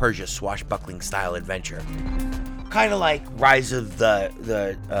Prince of Persia swashbuckling style adventure, kind of like Rise of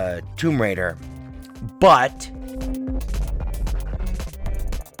the Tomb Raider. But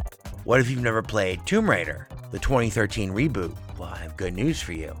what if you've never played Tomb Raider, the 2013 reboot? Well, I have good news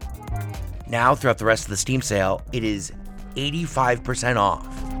for you. Now, throughout the rest of the Steam sale, it is 85% off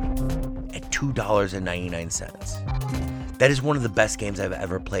at $2.99. That is one of the best games I've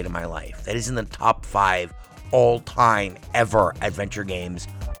ever played in my life. That is in the top 5 all-time ever adventure games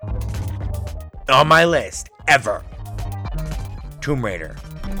on my list, ever. Tomb Raider,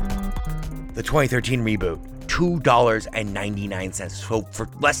 the 2013 reboot, $2.99. So for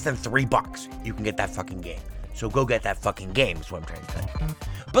less than $3, you can get that fucking game. So go get that fucking game, is what I'm trying to say.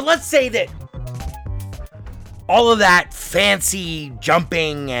 But let's say that all of that fancy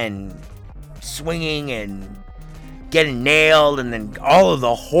jumping and swinging and getting nailed, and then all of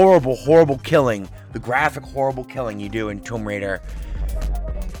the horrible, horrible killing, the graphic horrible killing you do in Tomb Raider,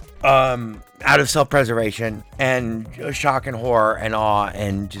 out of self-preservation and shock and horror and awe,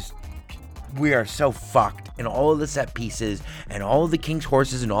 and just, we are so fucked, and all of the set pieces and all of the king's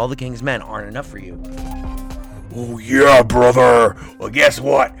horses and all the king's men aren't enough for you. Oh yeah, brother. Well, guess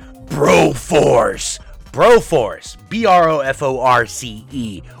what? Broforce. Broforce.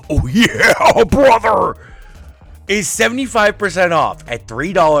 BROFORCE. Oh yeah, brother. Is 75% off at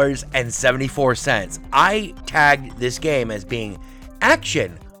 $3.74. I tagged this game as being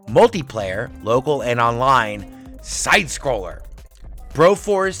action, multiplayer, local and online, side-scroller.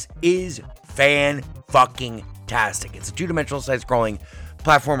 Broforce is fan-fucking-tastic. It's a two-dimensional side-scrolling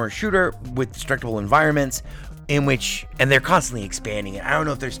platformer shooter with destructible environments in which, and they're constantly expanding it. I don't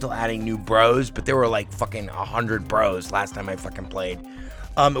know if they're still adding new bros, but there were like fucking 100 bros last time I fucking played.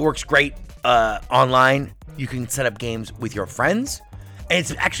 It works great online. You can set up games with your friends, and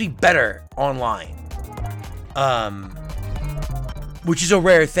it's actually better online. Which is a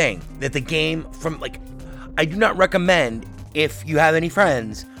rare thing, that the game from, like, I do not recommend, if you have any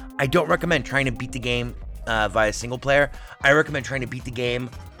friends, I don't recommend trying to beat the game via single player. I recommend trying to beat the game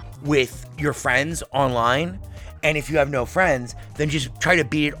with your friends online. And if you have no friends, then just try to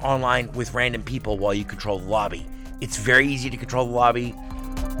beat it online with random people while you control the lobby. It's very easy to control the lobby.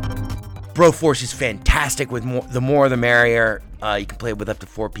 Broforce is fantastic with the more the merrier. You can play it with up to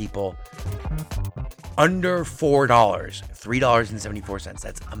 4 people. Under $4, $3.74.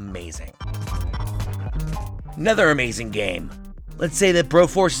 That's amazing. Another amazing game. Let's say that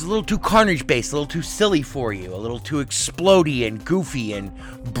Broforce is a little too carnage-based, a little too silly for you, a little too explodey and goofy and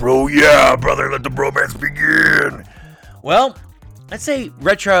bro, yeah, brother, let the bromance begin. Well, let's say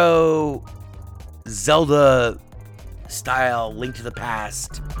retro Zelda style Link to the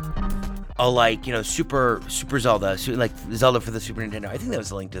Past, like, Super Zelda, like Zelda for the Super Nintendo. I think that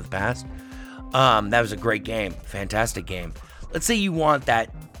was a Link to the Past. That was a great game, fantastic game. Let's say you want that,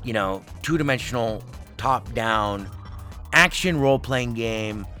 two-dimensional, top-down action role-playing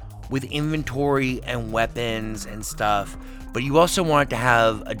game with inventory and weapons and stuff, but you also want it to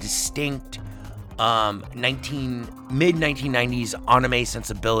have a distinct mid-1990s anime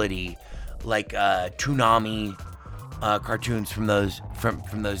sensibility, like Toonami cartoons from those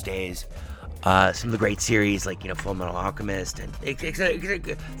days. Some of the great series like Fullmetal Alchemist and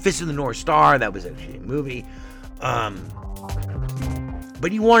Fist of the North Star. That was actually a movie.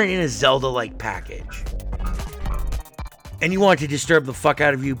 But you want it in a Zelda-like package. And you want it to disturb the fuck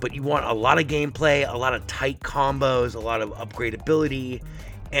out of you, but you want a lot of gameplay, a lot of tight combos, a lot of upgradability,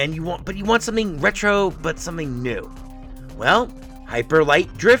 and you want something retro, but something new. Well, Hyper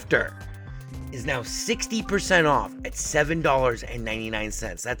Light Drifter is now 60% off at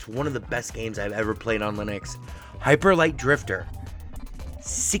 $7.99. That's one of the best games I've ever played on Linux. Hyper Light Drifter,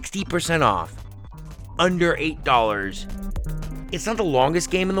 60% off, under $8. It's not the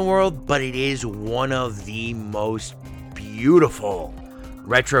longest game in the world, but it is one of the most beautiful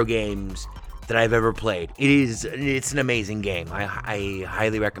retro games that I've ever played. It's an amazing game. I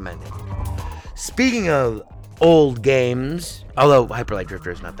highly recommend it. Speaking of old games, although Hyper Light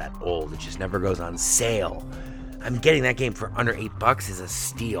Drifter is not that old, it just never goes on sale. I'm getting that game for under $8 is a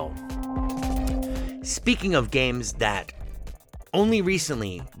steal. Speaking of games that only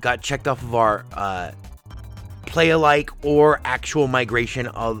recently got checked off of our play-alike or actual migration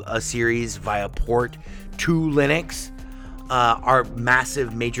of a series via port to Linux, our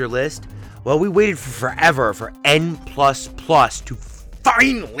massive major list, well, we waited for forever for N++ to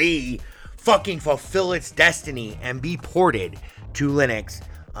finally fucking fulfill its destiny and be ported to Linux.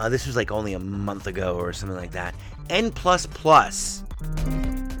 This was like only a month ago or something like that. N++,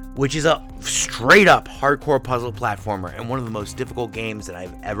 which is a straight up hardcore puzzle platformer and one of the most difficult games that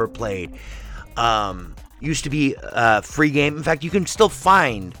I've ever played. Used to be a free game. In fact, you can still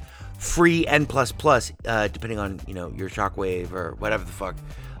find free N++, depending on, your Shockwave or whatever the fuck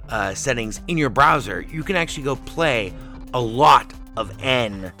settings in your browser. You can actually go play a lot of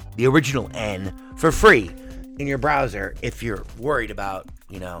N, the original N, for free in your browser if you're worried about,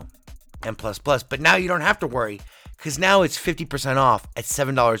 N++. But now you don't have to worry, because now it's 50% off at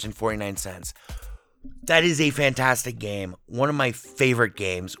 $7.49. That is a fantastic game. One of my favorite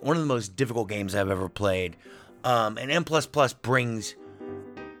games. One of the most difficult games I've ever played. And N++ brings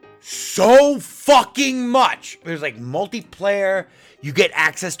so fucking much. There's like multiplayer. You get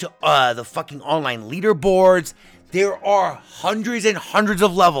access to the fucking online leaderboards. There are hundreds and hundreds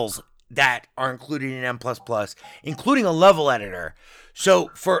of levels that are included in N++, including a level editor. So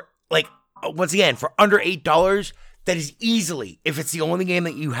for once again, for under $8, that is easily, if it's the only game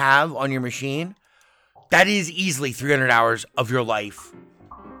that you have on your machine, that is easily 300 hours of your life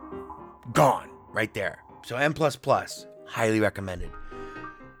gone right there. So N++, highly recommended.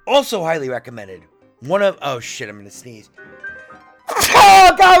 Also highly recommended, oh shit, I'm gonna sneeze.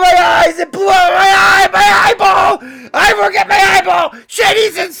 Oh god, my eyes, it blew out my eyeball! I forget my eyeball! Shit,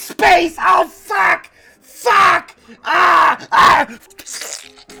 he's in space! Oh fuck!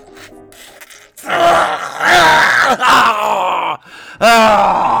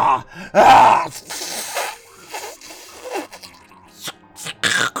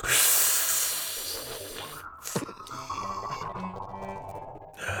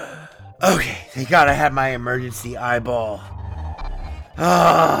 Okay, thank God I had my emergency eyeball.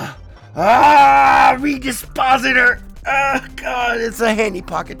 Redispositor. Oh god, it's a handy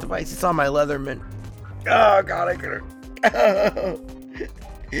pocket device. It's on my Leatherman. Oh god, I couldn't.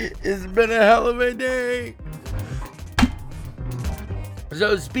 It's been a hell of a day.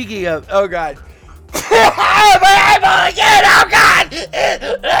 So speaking of, oh god. My eyeball again, oh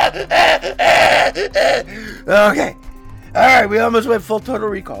god. Okay. Alright, we almost went full Total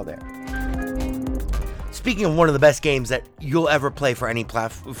Recall there. Speaking of one of the best games that you'll ever play for any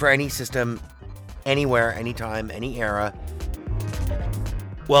for any system, anywhere, anytime, any era.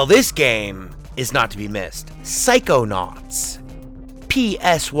 Well, this game is not to be missed. Psychonauts.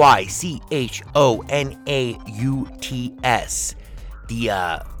 Psychonauts.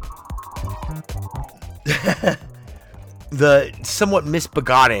 The somewhat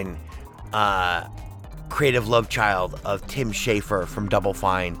misbegotten creative love child of Tim Schafer from Double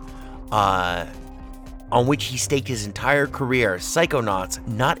Fine, on which he staked his entire career. Psychonauts,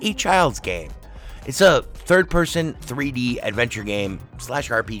 not a child's game. It's a third-person 3D adventure game /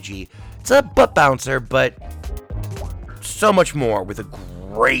 RPG. It's a butt bouncer, but so much more with a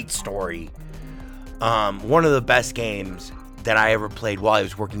great story. One of the best games that I ever played while I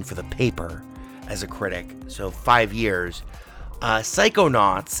was working for the paper as a critic. So 5 years.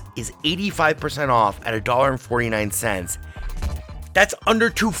 Psychonauts is 85% off at $1.49. That's under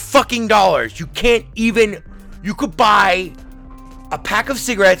 $2 fucking. You could buy a pack of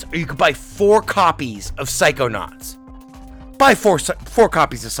cigarettes, or you could buy 4 copies of Psychonauts. Buy four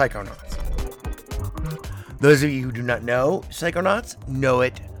copies of Psychonauts. Those of you who do not know Psychonauts know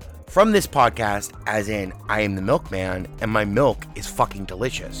it from this podcast, as in, I am the milkman, and my milk is fucking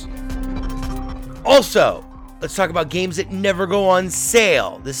delicious. Also, let's talk about games that never go on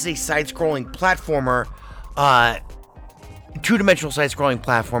sale. This is a side-scrolling platformer, two-dimensional side-scrolling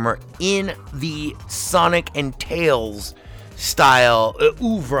platformer in the Sonic and Tails style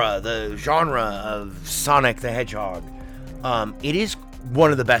oeuvre, the genre of Sonic the Hedgehog. It is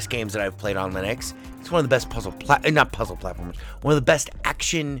one of the best games that I've played on Linux. It's one of the best platformers. One of the best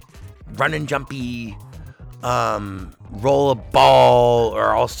action run and jumpy, roll a ball,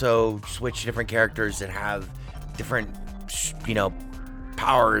 or also switch different characters that have different,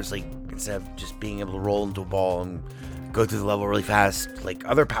 powers, like instead of just being able to roll into a ball and go through the level really fast, like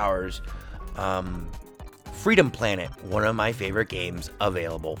other powers. Freedom Planet, one of my favorite games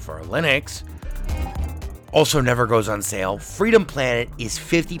available for Linux, also never goes on sale. Freedom Planet is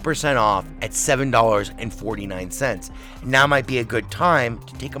 50% off at $7.49. Now might be a good time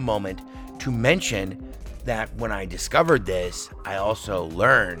to take a moment to mention that when I discovered this, I also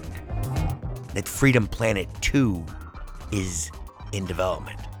learned that Freedom Planet 2 is in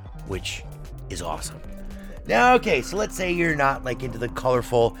development, which is awesome. Now, okay, so let's say you're not like into the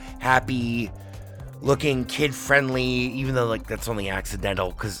colorful, happy looking, kid-friendly, even though like that's only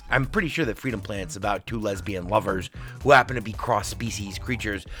accidental, because I'm pretty sure that Freedom Planet's about two lesbian lovers who happen to be cross-species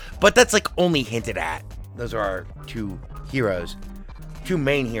creatures, but that's like only hinted at. Those are our two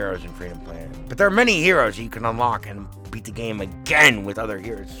main heroes in Freedom Planet. But there are many heroes you can unlock and beat the game again with other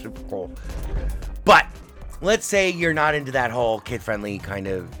heroes. Super cool. But let's say you're not into that whole kid-friendly kind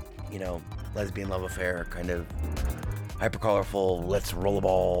of, lesbian love affair, kind of hyper colorful, let's roll a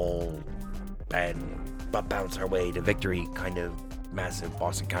ball and bounce our way to victory kind of massive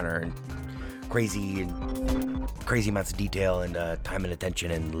boss encounter and crazy amounts of detail and time and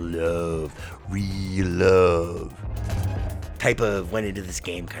attention and love, real love type of went into this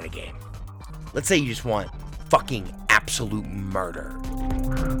game kind of game. Let's say you just want fucking absolute murder.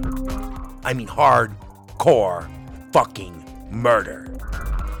 I mean hardcore fucking murder.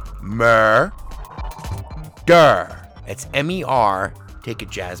 Murder. It's M-E-R, take it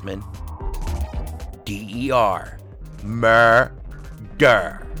Jasmine, D-E-R.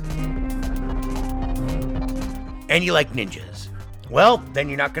 Murder. And you like ninjas. Well, then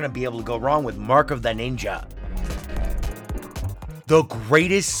you're not going to be able to go wrong with Mark of the Ninja. The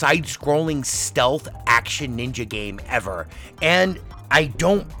greatest side-scrolling stealth action ninja game ever. And I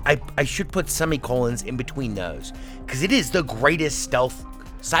should put semicolons in between those, because it is the greatest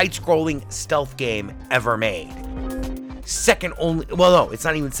side-scrolling stealth game ever made. Second only, well no, it's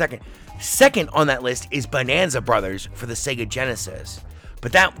not even second. Second on that list is Bonanza Brothers for the Sega Genesis.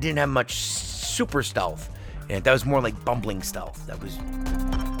 But that didn't have much super stealth in it. That was more like bumbling stealth. That was...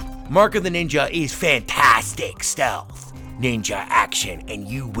 Mark of the Ninja is fantastic stealth. Ninja action, and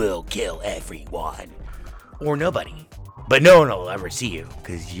you will kill everyone. Or nobody. But no one will ever see you,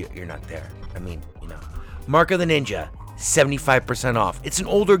 because you're not there. I mean, Mark of the Ninja, 75% off. It's an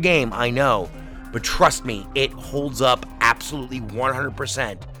older game, I know. But trust me, it holds up absolutely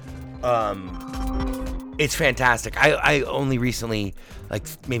 100%. It's fantastic. I only recently, like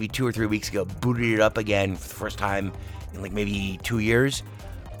maybe 2 or 3 weeks ago, booted it up again for the first time in like maybe 2 years.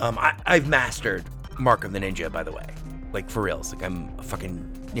 I've mastered Mark of the Ninja, by the way. Like for reals. Like I'm a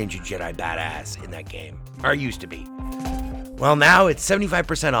fucking Ninja Jedi badass in that game. Or I used to be. Well, now it's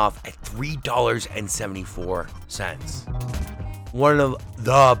 75% off at $3.74. One of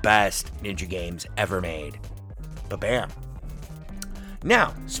the best ninja games ever made. Ba-bam.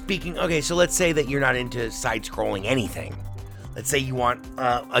 Now, okay, so let's say that you're not into side-scrolling anything. Let's say you want,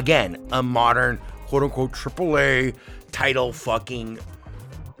 again, a modern, quote-unquote, AAA title fucking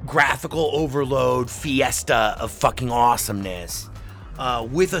graphical overload fiesta of fucking awesomeness,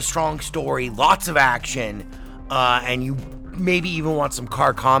 with a strong story, lots of action, and you maybe even want some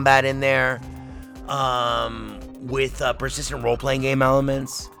car combat in there, with persistent role-playing game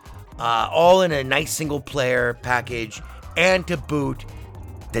elements, all in a nice single-player package. And to boot,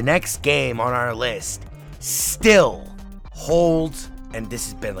 the next game on our list still holds, and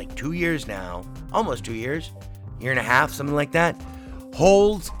this has been like 2 years now, almost 2 years, year and a half, something like that,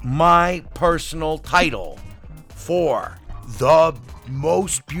 holds my personal title for the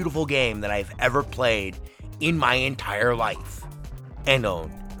most beautiful game that I've ever played in my entire life. And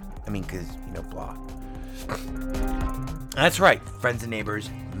owned. I mean, because, blah. That's right, friends and neighbors.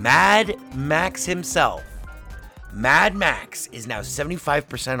 Mad Max himself. Mad Max is now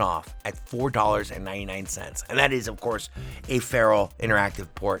 75% off at $4.99. And that is, of course, a Feral interactive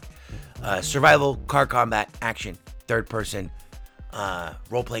port. Survival, car combat, action, third person,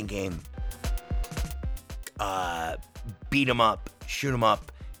 role-playing game. Beat 'em up, shoot 'em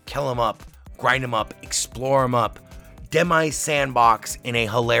up, kill 'em up, grind 'em up, explore 'em up. Demi-sandbox in a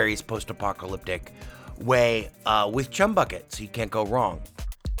hilarious post-apocalyptic way with Chum Bucket, so you can't go wrong.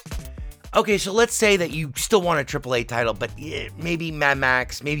 Okay, so let's say that you still want a AAA title, but maybe Mad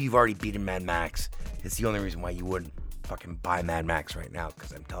Max, maybe you've already beaten Mad Max. It's the only reason why you wouldn't fucking buy Mad Max right now,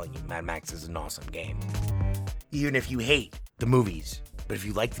 because I'm telling you, Mad Max is an awesome game. Even if you hate the movies, but if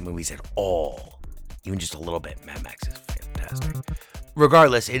you like the movies at all, even just a little bit, Mad Max is fantastic.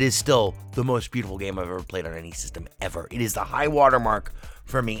 regardless, it is still the most beautiful game I've ever played on any system ever. It is the high watermark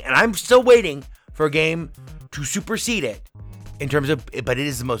for me, and I'm still waiting for a game to supersede it in terms of, but it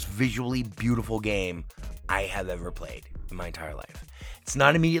is the most visually beautiful game I have ever played in my entire life. It's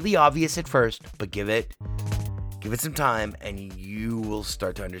not immediately obvious at first, but give it some time and you will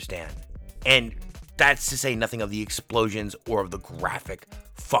start to understand. And that's to say nothing of the explosions or of the graphic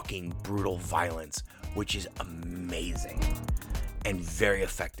fucking brutal violence, which is amazing and very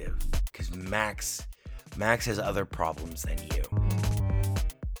effective because Max has other problems than you.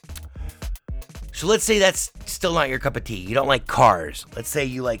 So let's say that's still not your cup of tea. You don't like cars. Let's say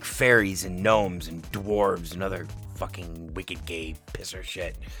you like fairies and gnomes and dwarves and other fucking wicked gay pisser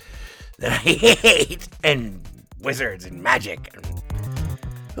shit that I hate, and wizards and magic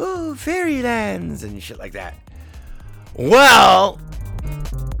and fairylands and shit like that. Well,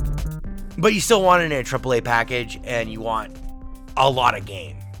 but you still want it in a AAA package and you want a lot of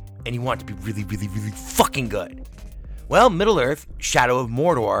game and you want it to be really, really, really fucking good. Well, Middle-earth: Shadow of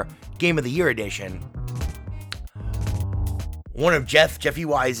Mordor Game of the Year edition. One of Jeffy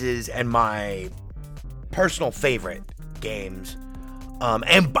Wise's and my personal favorite games.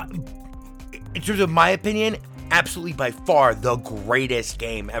 And in terms of my opinion, absolutely by far the greatest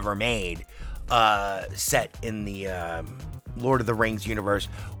game ever made, set in the Lord of the Rings universe,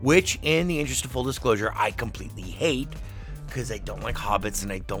 which, in the interest of full disclosure, I completely hate because I don't like hobbits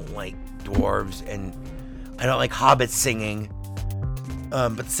and I don't like dwarves and I don't like hobbits singing.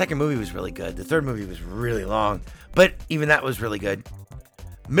 But the second movie was really good. The third movie was really long, but even that was really good.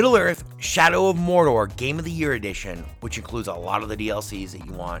 Middle-earth: Shadow of Mordor Game of the Year edition, which includes a lot of the DLCs that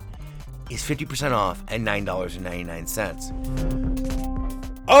you want, is 50% off at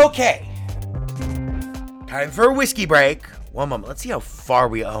 $9.99. Okay. Time for a whiskey break. One moment. Let's see how far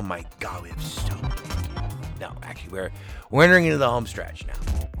we... Oh my god, we have so... No, actually, we're entering into the home stretch now.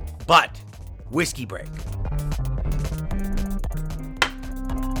 But, whiskey break.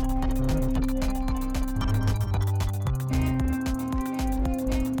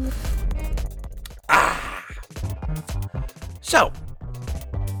 So,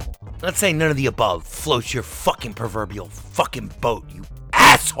 let's say none of the above floats your fucking proverbial fucking boat, you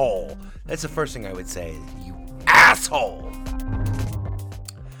asshole. That's the first thing I would say, you asshole.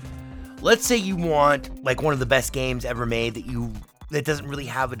 Let's say you want like one of the best games ever made that doesn't really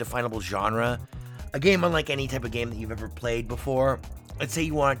have a definable genre. A game unlike any type of game that you've ever played before. Let's say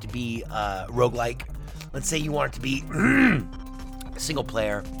you want it to be roguelike. Let's say you want it to be single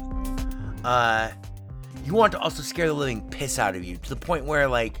player. You want to also scare the living piss out of you to the point where,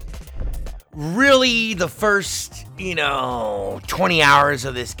 like, really the first, 20 hours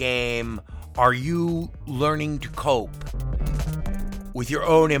of this game are you learning to cope with your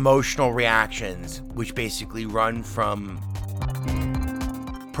own emotional reactions, which basically run from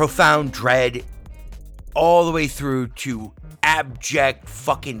profound dread all the way through to abject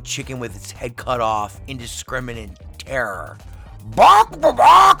fucking chicken with its head cut off, indiscriminate terror. Bark, bark,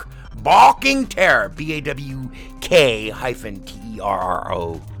 bark! Balking terror.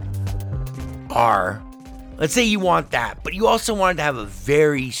 BAWK-TERROR. Let's say you want that, but you also want it to have a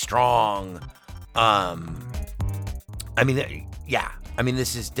very strong,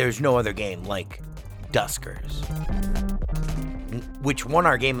 there's no other game like Duskers, which won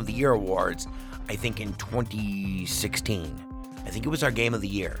our Game of the Year awards, I think in 2016. I think it was our Game of the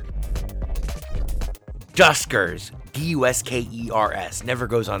Year. Duskers, DUSKERS, never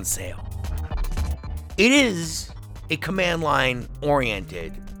goes on sale. It is a command line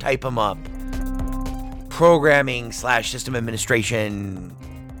oriented, type 'em up, programming / system administration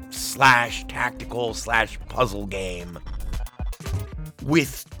 / tactical / puzzle game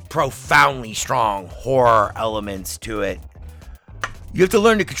with profoundly strong horror elements to it. You have to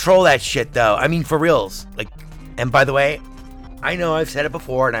learn to control that shit though. I mean, for reals. And by the way, I know I've said it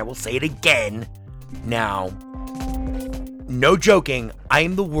before and I will say it again now. No joking, I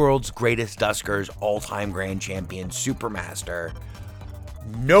am the world's greatest Duskers all-time grand champion supermaster.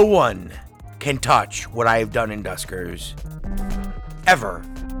 No one can touch what I have done in Duskers. Ever.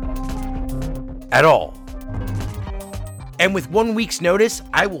 At all. And with 1 week's notice,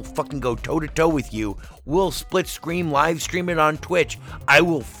 I will fucking go toe-to-toe with you. We'll split screen, live stream it on Twitch. I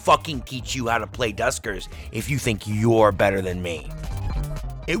will fucking teach you how to play Duskers if you think you're better than me.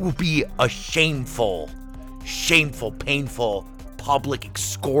 It will be a shameful, painful, public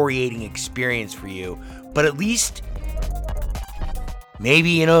excoriating experience for you. But at least,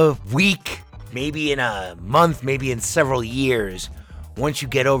 maybe in a week, maybe in a month, maybe in several years, once you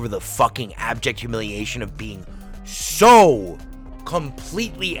get over the fucking abject humiliation of being so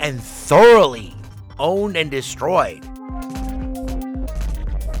completely and thoroughly owned and destroyed,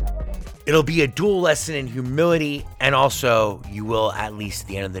 It'll be a dual lesson in humility, and also you will, at least at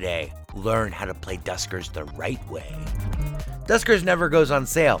the end of the day, learn how to play Duskers the right way. Duskers never goes on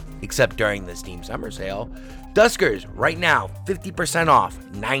sale, except during the Steam Summer Sale. Duskers, right now, 50% off,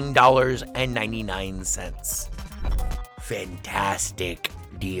 $9.99. Fantastic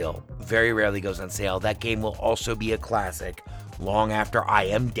deal. Very rarely goes on sale. That game will also be a classic long after I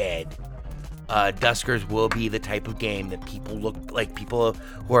am dead. Duskers will be the type of game that people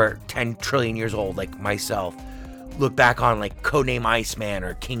who are 10 trillion years old, like myself, look back on, like Codename Iceman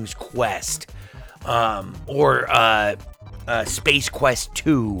or King's Quest, or Space Quest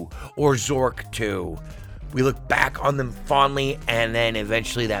 2 or Zork 2. We look back on them fondly, and then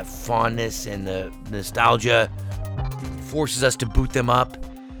eventually that fondness and the nostalgia forces us to boot them up,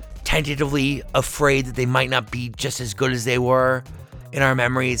 tentatively afraid that they might not be just as good as they were in our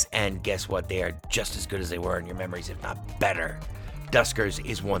memories, and guess what? They are just as good as they were in your memories, if not better. Duskers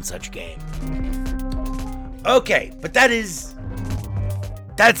is one such game. Okay, but that's,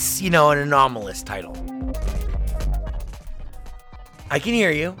 an anomalous title. I can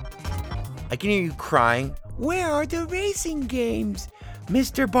hear you. I can hear you crying. Where are the racing games,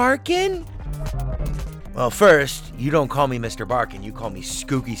 Mr. Barkin? Well, first, you don't call me Mr. Barkin, you call me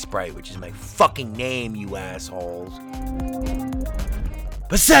Skooky Sprite, which is my fucking name, you assholes.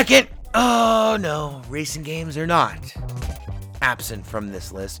 But second, oh no, racing games are not absent from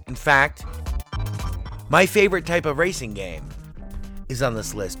this list. In fact, my favorite type of racing game is on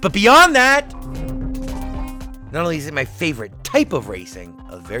this list. But beyond that, not only is it my favorite type of racing,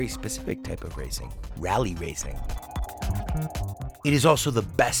 a very specific type of racing, rally racing, it is also the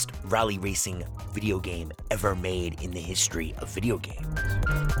best rally racing video game ever made in the history of video games.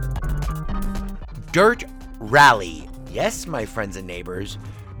 Dirt Rally. Yes, my friends and neighbors.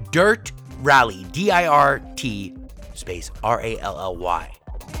 Dirt Rally. DIRT space RALLY.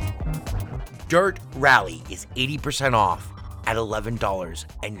 Dirt Rally is 80% off at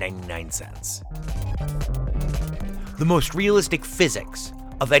 $11.99. The most realistic physics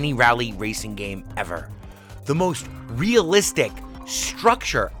of any rally racing game ever. The most realistic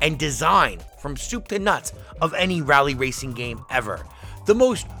structure and design from soup to nuts of any rally racing game ever. The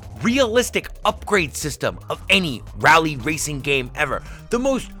most realistic upgrade system of any rally racing game ever. The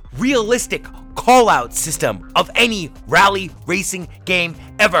most realistic call-out system of any rally racing game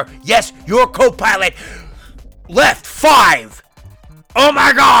ever. Yes, your co-pilot left 5. Oh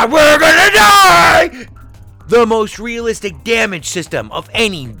my god, we're gonna die! The most realistic damage system of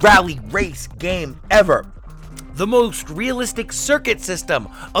any rally race game ever. The most realistic circuit system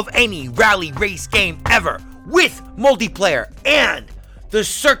of any rally race game ever, with multiplayer, and the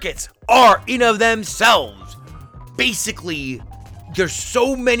circuits are in of themselves. Basically, there's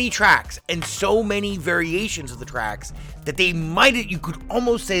so many tracks and so many variations of the tracks that you could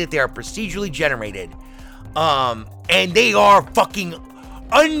almost say that they are procedurally generated. And they are fucking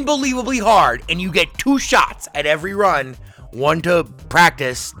unbelievably hard, and you get 2 shots at every run. One to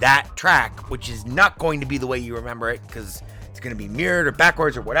practice that track, which is not going to be the way you remember it, because it's going to be mirrored or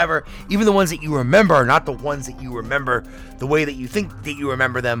backwards or whatever. Even the ones that you remember are not the ones that you remember the way that you think that you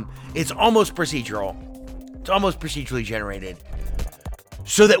remember them. It's almost procedural. It's almost procedurally generated.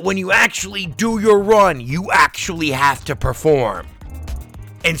 So that when you actually do your run, you actually have to perform.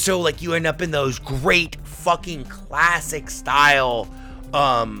 And so, like, you end up in those great fucking classic style,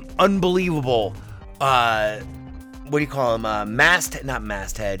 unbelievable, what do you call them? Not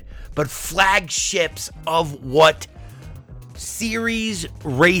masthead, but flagships of what series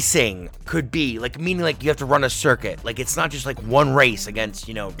racing could be. Like, meaning, like, you have to run a circuit. Like, it's not just like one race against,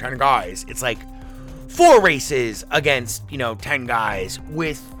 10 guys. It's like 4 races against, 10 guys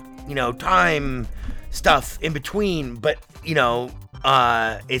with, time stuff in between. But,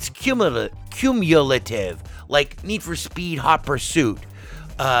 it's cumulative. Like Need for Speed Hot Pursuit.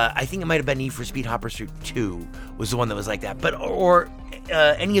 I think it might have been Need for Speed Hot Pursuit 2 was the one that was like that. But, or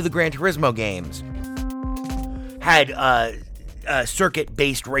any of the Gran Turismo games had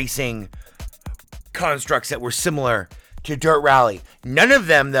circuit-based racing constructs that were similar to Dirt Rally. None of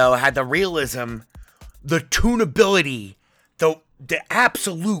them, though, had the realism, the tunability, the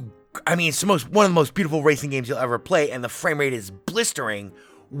absolute... I mean, it's one of the most beautiful racing games you'll ever play, and the frame rate is blistering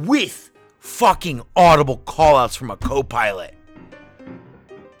with fucking audible callouts from a co-pilot.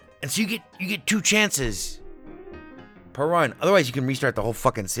 And so you get 2 chances per run. Otherwise, you can restart the whole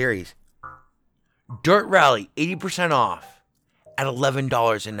fucking series. Dirt Rally, 80% off at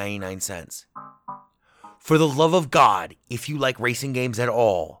 $11.99. For the love of God, if you like racing games at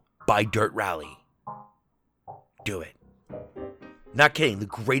all, buy Dirt Rally. Do it. Not kidding, the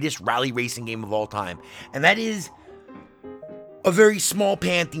greatest rally racing game of all time. And that is a very small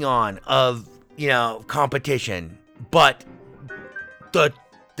pantheon of, competition. But the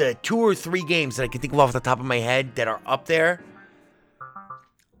 2 or 3 games that I can think of off the top of my head that are up there,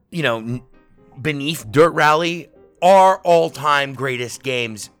 beneath Dirt Rally, are all-time greatest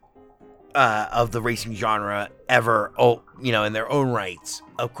games of the racing genre ever, in their own rights,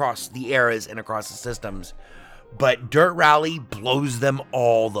 across the eras and across the systems. But Dirt Rally blows them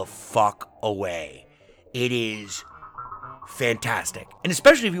all the fuck away. It is fantastic. And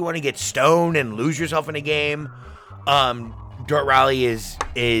especially if you want to get stoned and lose yourself in a game, Dirt Rally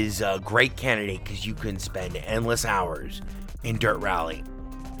is a great candidate because you can spend endless hours in Dirt Rally.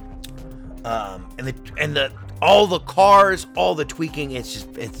 And all the cars, all the tweaking, it's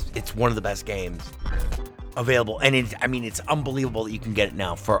one of the best games available. And it's unbelievable that you can get it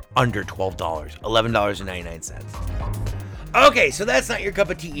now for under $12, $11.99. Okay, so that's not your cup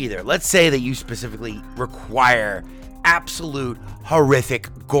of tea either. Let's say that you specifically require absolute horrific,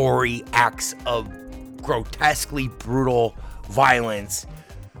 gory acts of grotesquely brutal violence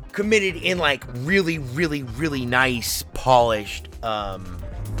committed in like really, really, really nice, polished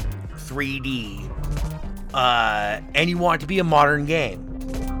 3D, and you want it to be a modern game.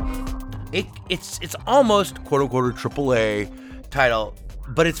 It's almost quote unquote a AAA title,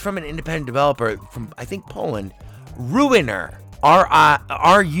 but it's from an independent developer from, I think, Poland. Ruiner, Ruiner.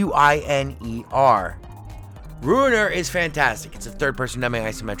 Ruiner is fantastic. It's a third-person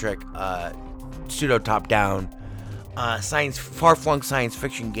semi-isometric, pseudo top-down, far-flung science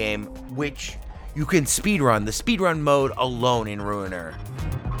fiction game, which you can speedrun. The speedrun mode alone in Ruiner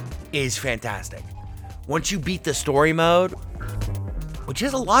is fantastic. Once you beat the story mode, which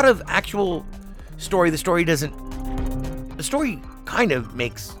has a lot of actual story, the story kind of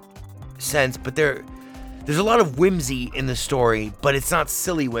makes sense, but there's a lot of whimsy in the story, but it's not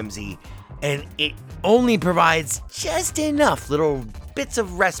silly whimsy, and it only provides just enough little bits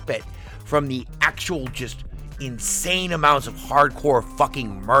of respite from the actual just insane amounts of hardcore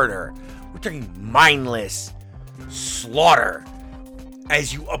fucking murder. We're talking mindless slaughter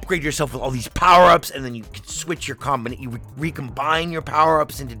as you upgrade yourself with all these power-ups, and then you can switch you recombine your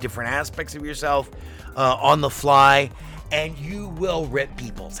power-ups into different aspects of yourself on the fly, and you will rip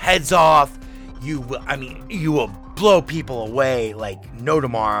people's heads off. You will blow people away like no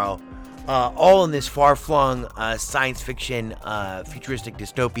tomorrow. All in this far-flung science fiction, futuristic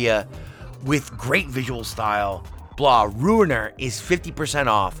dystopia with great visual style. Blah. Ruiner is 50%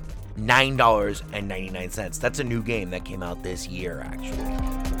 off, $9.99. That's a new game that came out this year, actually.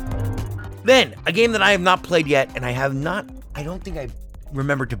 Then, a game that I have not played yet, and I don't think I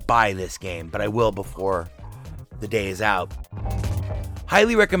remember to buy this game, but I will before the day is out.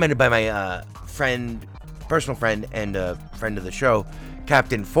 Highly recommended by my personal friend and friend of the show,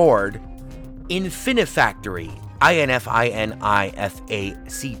 Captain Ford. Infinifactory,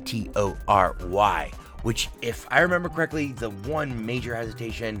 Infinifactory, which, if I remember correctly, the one major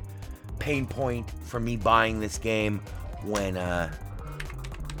pain point for me buying this game when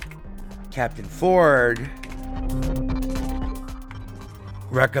Captain Ford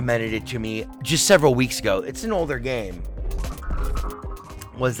recommended it to me just several weeks ago. It's an older game.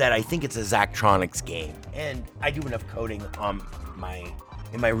 Was that I think it's a Zachtronics game, and I do enough coding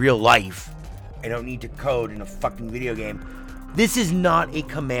in my real life. I don't need to code in a fucking video game. This is not a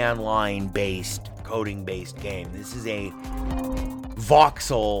command line based, coding based game. This is a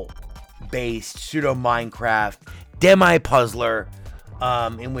voxel based pseudo Minecraft demi puzzler,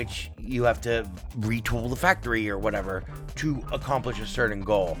 in which you have to retool the factory or whatever to accomplish a certain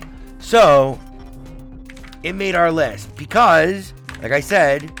goal. So it made our list because, like I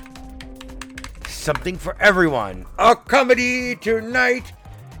said, something for everyone. A comedy tonight.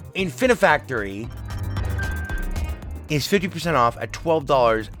 Infinifactory is 50% off at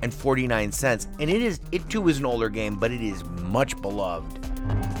 $12.49, and it too is an older game, but it is much beloved.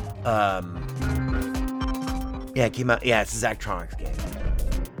 It came out. Yeah, it's a Zachtronics game.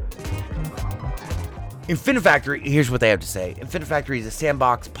 Infinifactory. Here's what they have to say. Infinifactory is a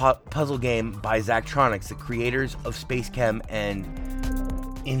sandbox puzzle game by Zachtronics, the creators of Space Chem and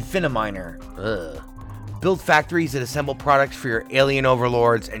Infiniminer. Build factories that assemble products for your alien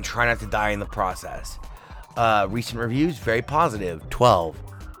overlords and try not to die in the process. Recent reviews, very positive, 12.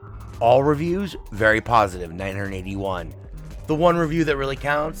 All reviews, very positive, 981. The one review that really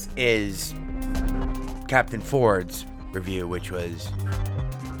counts is Captain Ford's review, which was,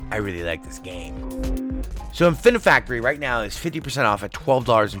 I really like this game. So Infinifactory right now is 50% off at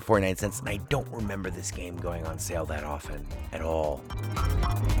 $12.49, and I don't remember this game going on sale that often at all.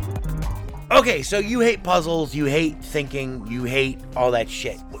 Okay, so you hate puzzles, you hate thinking, you hate all that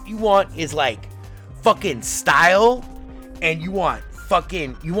shit. What you want is like fucking style and you want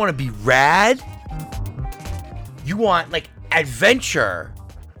to be rad, you want like adventure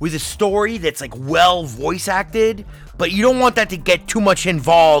with a story that's like well voice acted, but you don't want that to get too much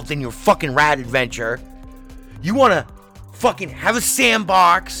involved in your fucking rad adventure. You want to fucking have a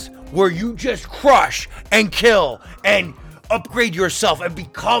sandbox where you just crush and kill and upgrade yourself and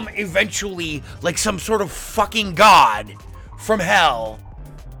become eventually like some sort of fucking god from hell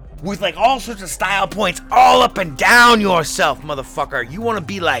with like all sorts of style points all up and down yourself, motherfucker. You want to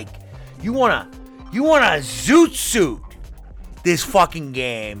be like, you want to zoot suit this fucking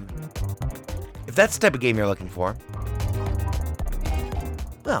game. If that's the type of game you're looking for,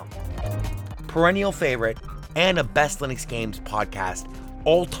 well, perennial favorite and a Best Linux Games podcast,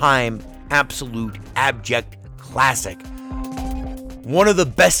 all-time absolute abject classic. One of the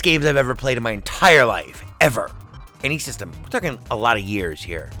best games I've ever played in my entire life, ever. Any system. We're talking a lot of years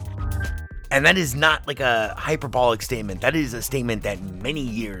here. And that is not like a hyperbolic statement. That is a statement that many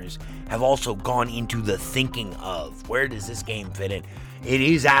years have also gone into the thinking of, where does this game fit in? It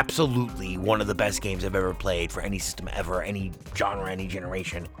is absolutely one of the best games I've ever played for any system ever, any genre, any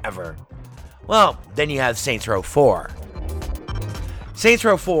generation ever. Well, then you have Saints Row 4. Saints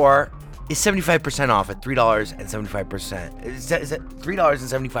Row 4 is 75% off at $3.75. Is that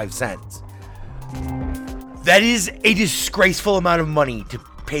 $3.75? That is a disgraceful amount of money to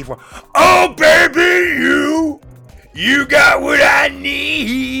pay for. Oh, baby, you got what I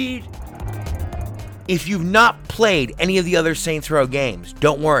need. If you've not played any of the other Saints Row games,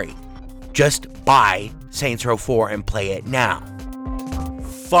 don't worry. Just buy Saints Row 4 and play it now.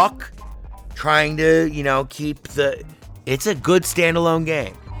 Fuck trying to, keep the... It's a good standalone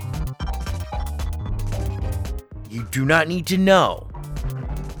game. You do not need to know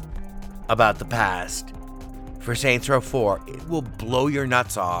about the past for Saints Row 4. It will blow your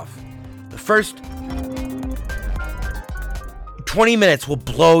nuts off. The first 20 minutes will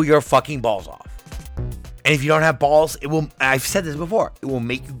blow your fucking balls off. And if you don't have balls, it will, I've said this before, it will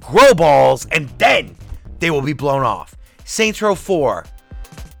make you grow balls and then they will be blown off. Saints Row 4,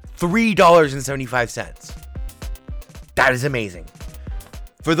 $3.75. That is amazing.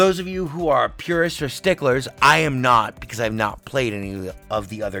 For those of you who are purists or sticklers, I am not, because I've not played any of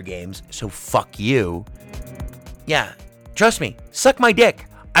the other games, so fuck you. Yeah, trust me, suck my dick.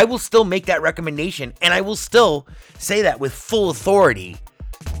 I will still make that recommendation, and I will still say that with full authority.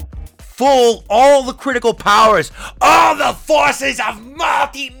 All the critical powers, all the forces of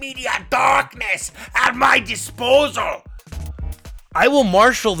multimedia darkness at my disposal. I will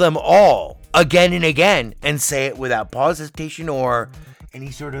marshal them all again and again and say it without pause, hesitation, or any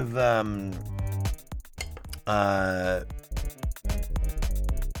sort of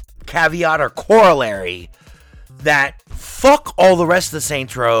caveat or corollary that fuck all the rest of the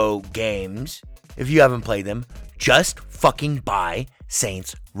Saints Row games. If you haven't played them, just fucking buy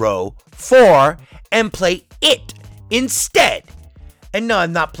Saints Row 4 and play it instead. And no, I've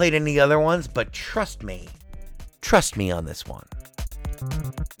not played any other ones, but trust me on this one.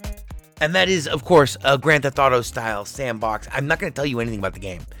 And that is, of course, a Grand Theft Auto style sandbox. I'm not going to tell you anything about the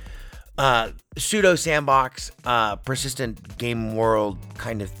game. Pseudo sandbox, persistent game world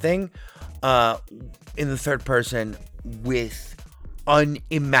kind of thing, in the third person with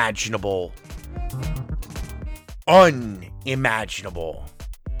unimaginable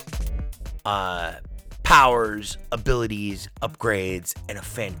powers, abilities, upgrades, and a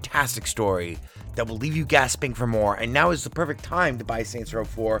fantastic story that will leave you gasping for more. And now is the perfect time to buy Saints Row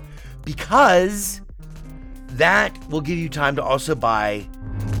 4, because that will give you time to also buy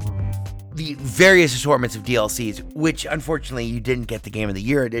the various assortments of DLCs, which unfortunately you didn't get the Game of the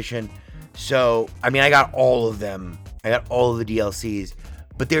Year edition. So, I mean, I got all of them. I got all of the DLCs.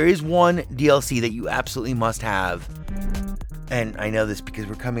 But there is one DLC that you absolutely must have. And I know this because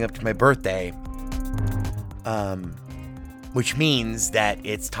we're coming up to my birthday. Which means that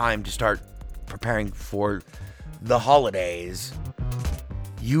it's time to start preparing for the holidays.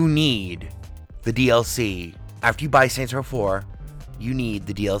 You need the DLC. After you buy Saints Row 4, you need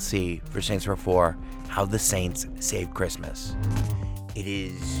the DLC for Saints Row 4, How the Saints Saved Christmas. It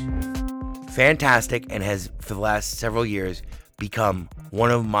is fantastic and has, for the last several years, become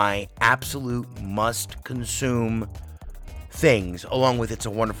one of my absolute must-consume things, along with It's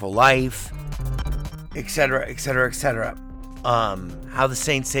a Wonderful Life, etc., etc., etc. How the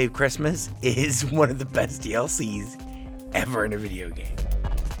Saints Saved Christmas is one of the best DLCs ever in a video game.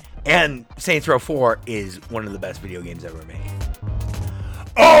 And Saints Row 4 is one of the best video games ever made.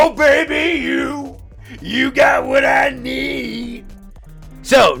 Oh, baby, you got what I need.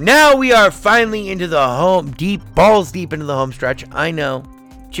 So, now we are finally into the balls deep into the home stretch. I know.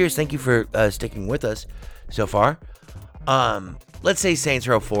 Cheers, thank you for sticking with us so far. Let's say Saints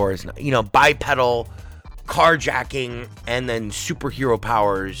Row 4 is, bipedal carjacking and then superhero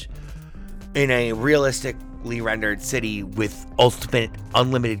powers in a realistically rendered city with ultimate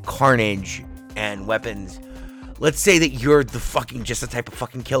unlimited carnage and weapons. Let's say that you're just the type of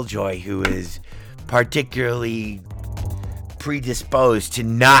fucking killjoy who is particularly predisposed to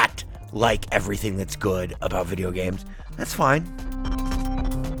not like everything that's good about video games. That's fine.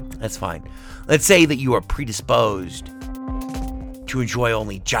 That's fine. Let's say that you are predisposed to enjoy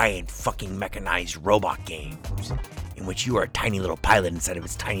only giant fucking mechanized robot games in which you are a tiny little pilot inside of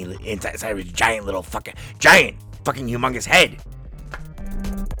its giant fucking humongous head.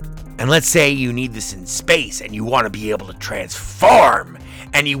 And let's say you need this in space and you want to be able to transform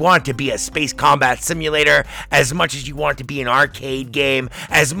and you want to be a space combat simulator as much as you want to be an arcade game,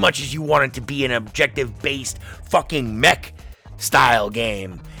 as much as you want it to be an objective-based fucking mech style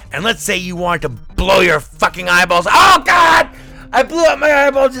game. And let's say you want to blow your fucking eyeballs. Oh God! I blew up my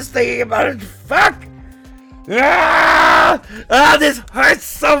eyeball just thinking about it. Fuck! This hurts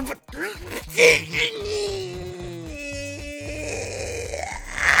so much.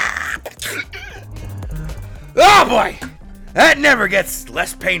 Oh boy! That never gets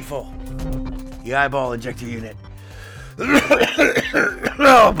less painful. The eyeball injector unit.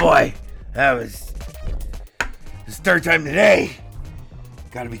 Oh boy! That was the third time today.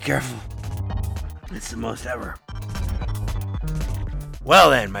 Gotta be careful. It's the most ever.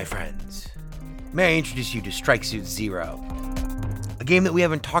 Well then, my friends, may I introduce you to Strike Suit Zero, a game that we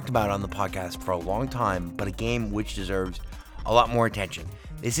haven't talked about on the podcast for a long time, but a game which deserves a lot more attention.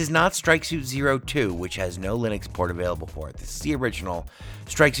 This is not Strike Suit Zero 2, which has no Linux port available for it. This is the original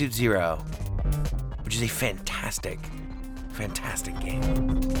Strike Suit Zero, which is a fantastic, fantastic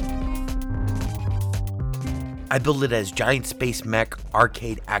game. I built it as giant space mech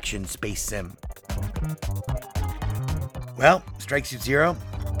arcade action space sim. Well, Strike Suit Zero,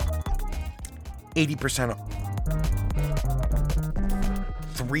 80% off.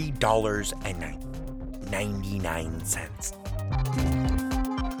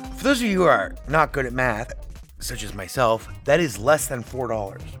 $3.99. For those of you who are not good at math, such as myself, that is less than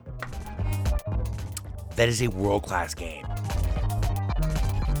 $4. That is a world-class game.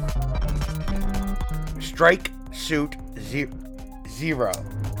 Strike Suit Zero.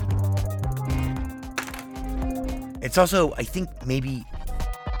 It's also, I think, maybe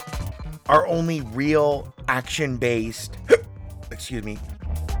our only real action-based,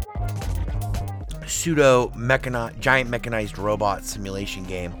 giant mechanized robot simulation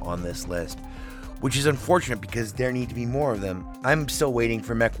game on this list, which is unfortunate because there need to be more of them. I'm still waiting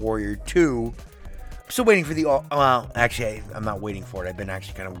for MechWarrior 2. I'm still waiting for I'm not waiting for it. I've been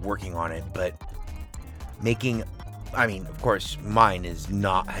actually kind of working on it, but of course, mine has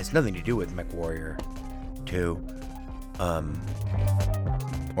nothing to do with MechWarrior 2.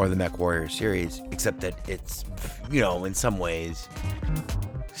 Or the MechWarrior series, except that it's, in some ways,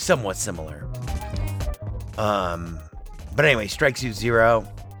 somewhat similar. But anyway, Strike Suit Zero,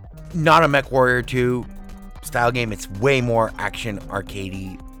 not a MechWarrior 2 style game. It's way more action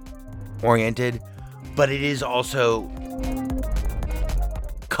arcadey oriented, but it is also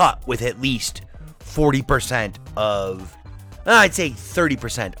cut with at least 40% of, I'd say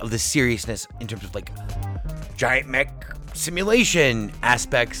 30% of the seriousness in terms of giant mech simulation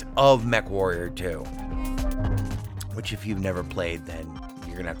aspects of MechWarrior 2. Which, if you've never played, then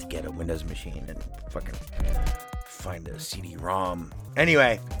you're gonna have to get a Windows machine and fucking find a CD-ROM.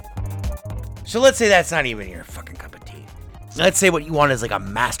 Anyway, so let's say that's not even your fucking cup of tea. Let's say what you want is a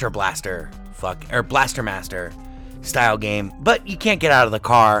Master Blaster Blaster Master style game, but you can't get out of the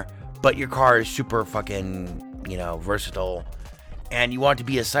car, but your car is super fucking, versatile. And you want to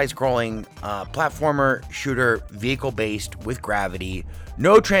be a side-scrolling platformer, shooter, vehicle-based with gravity.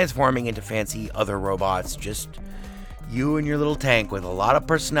 No transforming into fancy other robots. Just you and your little tank with a lot of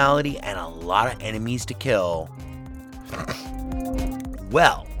personality and a lot of enemies to kill.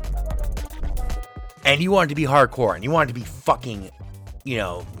 Well, and you want it to be hardcore. And you want it to be fucking,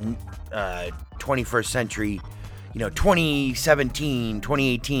 21st century, 2017,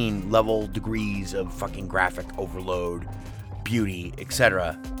 2018 level degrees of fucking graphic overload, beauty,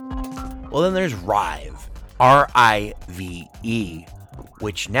 etc. Well, then there's Rive, R-I-V-E,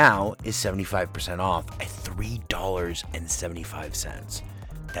 which now is 75% off at $3.75.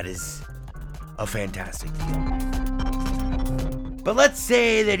 That is a fantastic deal. But let's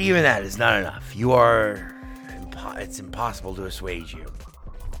say that even that is not enough. It's impossible to assuage you.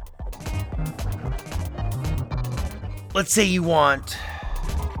 Let's say you want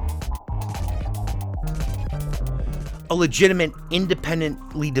a legitimate,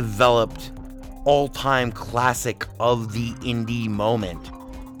 independently developed all-time classic of the indie moment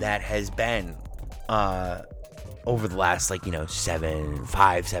that has been over the last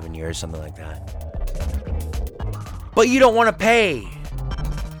 7 years, something like that. But you don't want to pay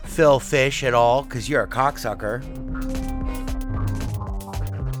Phil Fish at all because you're a cocksucker.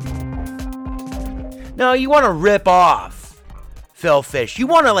 No, you want to rip off Phil Fish. You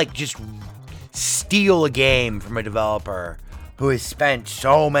want to just steal a game from a developer who has spent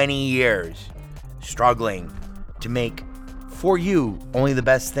so many years struggling to make for you only the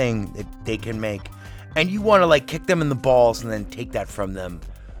best thing that they can make. And you want to kick them in the balls and then take that from them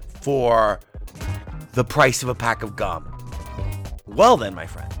for the price of a pack of gum. Well then, my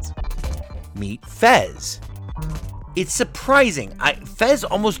friends, meet Fez. It's surprising. Fez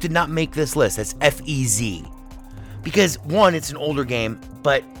almost did not make this list. That's F-E-Z. Because, one, it's an older game,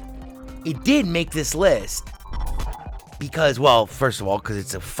 but it did make this list because, well, first of all, because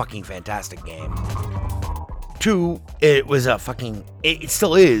it's a fucking fantastic game. Two, it was it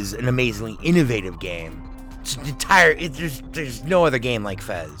still is an amazingly innovative game. It's there's no other game like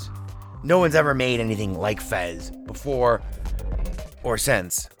Fez. No one's ever made anything like Fez before or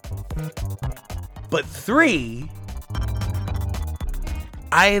since. But three,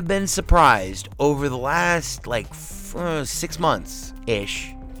 I have been surprised over the last 6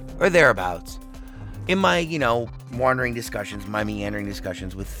 months-ish, or thereabouts, in my, meandering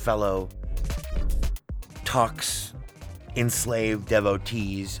discussions with fellow Tux enslaved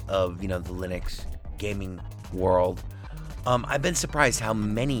devotees of, the Linux gaming world. I've been surprised how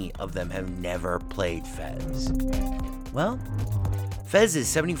many of them have never played Fez. Well, Fez is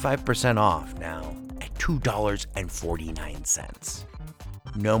 75% off now at $2.49.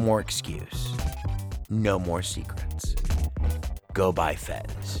 No more excuse. No more secrets. Go buy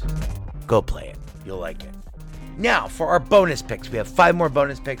Fez. Go play it. You'll like it. Now, for our bonus picks. We have 5 more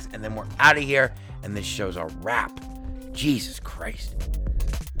bonus picks, and then we're out of here, and this show's a wrap. Jesus Christ.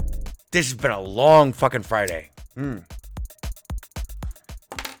 This has been a long fucking Friday.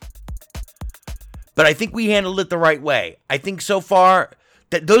 But I think we handled it the right way. I think so far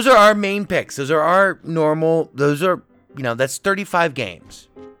that those are our main picks. Those are our normal. Those are, that's 35 games.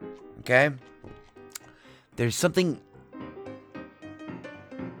 Okay? There's something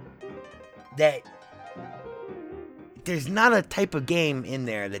that there's not a type of game in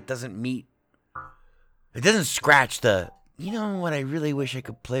there that doesn't meet. It doesn't scratch the, what I really wish I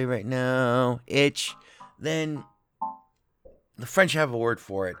could play right now, itch. Then the French have a word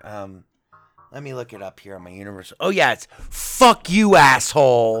for it. Let me look it up here on my universal. Oh yeah, it's fuck you,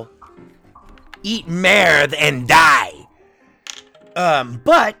 asshole. Eat merde and die.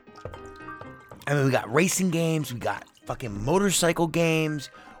 But we got racing games, we got fucking motorcycle games,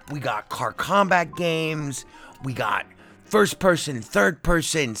 we got car combat games, we got first person, third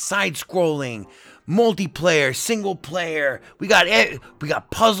person, side scrolling, multiplayer, single player. We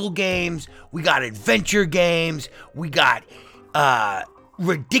got puzzle games, we got adventure games, we got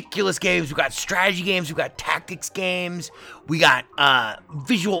ridiculous games, we got strategy games, we got tactics games, we got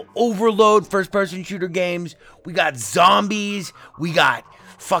visual overload first person shooter games, we got zombies, we got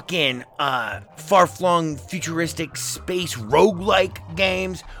fucking far-flung futuristic space roguelike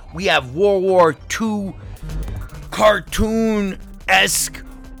games, we have World War II cartoon-esque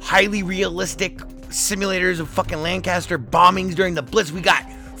highly realistic simulators of fucking Lancaster bombings during the Blitz, we got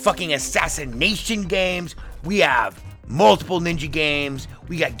fucking assassination games, we have multiple ninja games,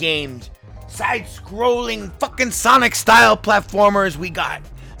 we got games, side-scrolling fucking Sonic-style platformers, we got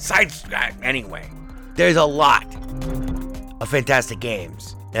anyway, there's a lot of fantastic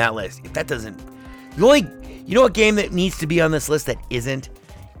games in that list. If that doesn't, what game that needs to be on this list that isn't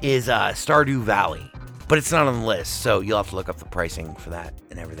is Stardew Valley, but it's not on the list, so you'll have to look up the pricing for that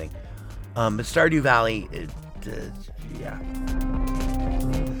and everything. But Stardew Valley, yeah.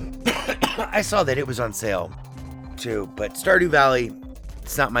 I saw that it was on sale too, but Stardew Valley,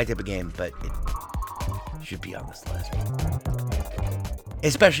 it's not my type of game, but it should be on this list.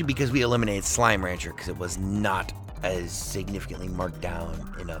 Especially because we eliminated Slime Rancher because it was not as significantly marked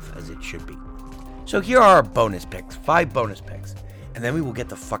down enough as it should be. So here are our bonus picks, 5 bonus picks, and then we will get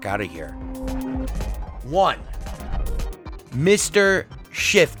the fuck out of here. 1. Mr.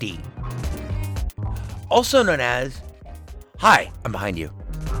 Shifty. Also known as Hi, I'm Behind You,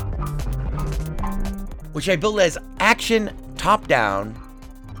 which I built as action top-down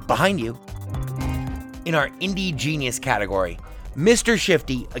behind you in our Indie Genius category. Mr.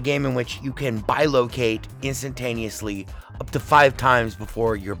 Shifty, a game in which you can bilocate instantaneously up to 5 times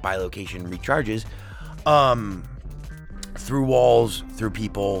before your bilocation recharges, through walls, through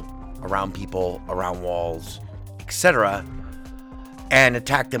people, around walls, etc. and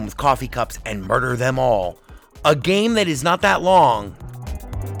attack them with coffee cups and murder them all. A game that is not that long,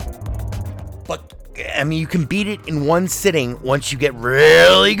 but I mean, you can beat it in one sitting once you get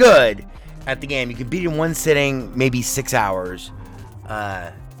really good at the game. You can beat it in one sitting, maybe 6 hours,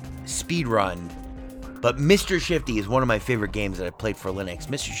 speed run. But Mr. Shifty is one of my favorite games that I played for Linux.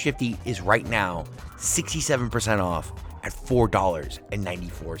 Mr. Shifty is right now 67% off at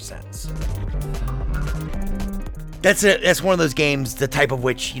 $4.94. That's one of those games, the type of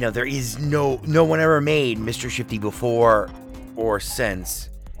which, there is no one ever made Mr. Shifty before or since,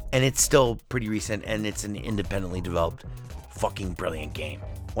 and it's still pretty recent, and it's an independently developed fucking brilliant game.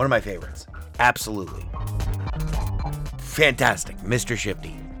 One of my favorites. Absolutely. Fantastic. Mr.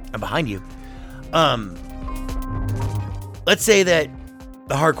 Shifty. I'm behind you. Let's say that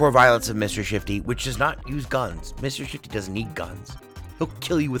the hardcore violence of Mr. Shifty, which does not use guns. Mr. Shifty doesn't need guns. He'll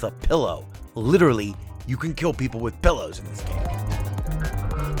kill you with a pillow. Literally, you can kill people with pillows in this game.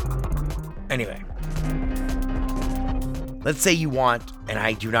 Anyway. Let's say you want, and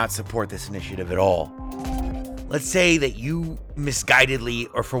I do not support this initiative at all. Let's say that you misguidedly,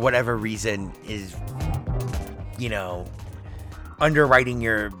 or for whatever reason, is, underwriting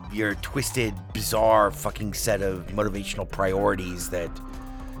your twisted, bizarre fucking set of motivational priorities that,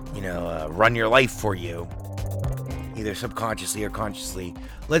 run your life for you, either subconsciously or consciously.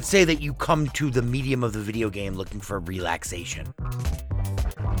 Let's say that you come to the medium of the video game looking for relaxation.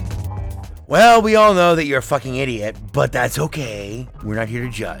 Well, we all know that you're a fucking idiot, but that's okay. We're not here to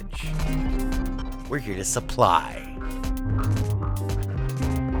judge. We're here to supply.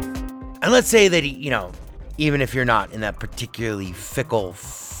 And let's say that, even if you're not in that particularly fickle,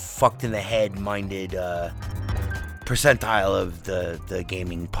 fucked in the head minded percentile of the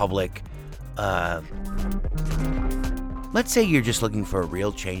gaming public, let's say you're just looking for a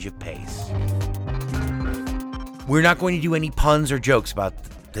real change of pace. We're not going to do any puns or jokes about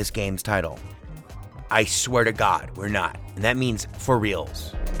this game's title. I swear to God, we're not. And that means for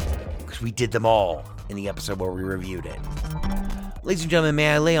reals. Because we did them all in the episode where we reviewed it. Ladies and gentlemen,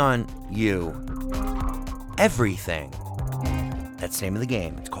 may I lay on you Everything. That's the name of the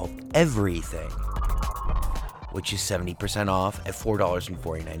game. It's called Everything, which is 70% off at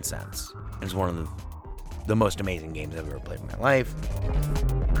 $4.49. It's one of the most amazing games I've ever played in my life.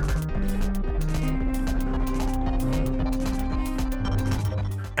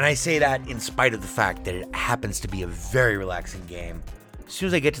 And I say that in spite of the fact that it happens to be a very relaxing game. As soon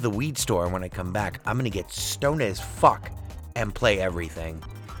as I get to the weed store when I come back, I'm going to get stoned as fuck and play Everything.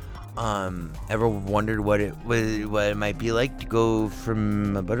 Ever wondered what it might be like to go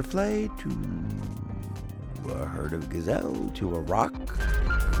from a butterfly to a herd of gazelle to a rock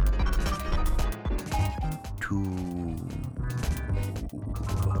to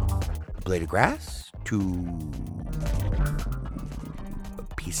a blade of grass to a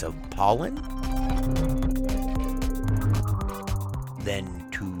piece of pollen, then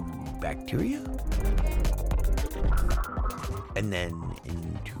to bacteria, and then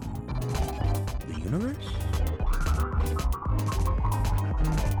into the universe?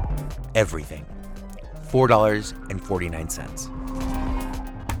 Everything.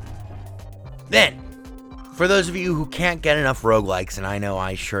 $4.49. Then, for those of you who can't get enough roguelikes, and I know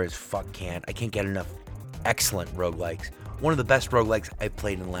I sure as fuck can't, I can't get enough excellent roguelikes. One of the best roguelikes I've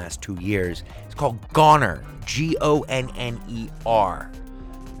played in the last 2 years is called Goner, Gonner,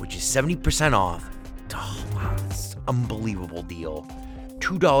 which is 70% off. Oh, wow, that's an unbelievable deal.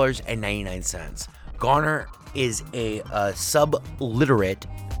 $2.99. Goner is a subliterate,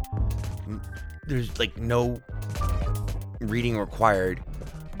 there's like no reading required,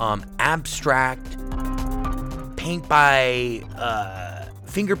 abstract, paint by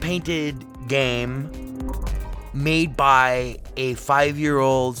finger painted game made by a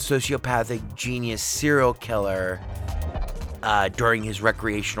 5-year-old sociopathic genius serial killer during his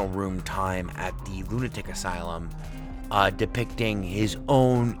recreational room time at the lunatic asylum, depicting his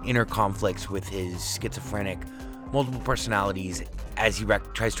own inner conflicts with his schizophrenic multiple personalities as he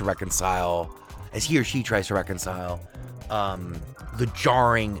tries to reconcile, as he or she tries to reconcile the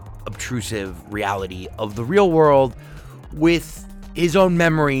jarring, obtrusive reality of the real world with his own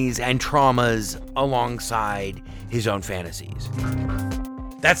memories and traumas alongside his own fantasies.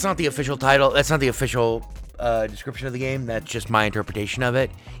 That's not the official title. That's not the official description of the game. That's just my interpretation of it.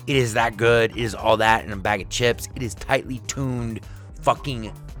 It is that good. It is all that in a bag of chips. It is tightly tuned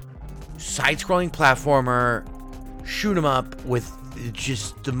fucking side-scrolling platformer, shoot 'em up with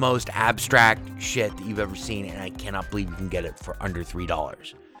just the most abstract shit that you've ever seen, and I cannot believe you can get it for under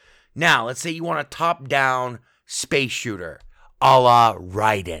 $3. Now, let's say you want a top-down space shooter a la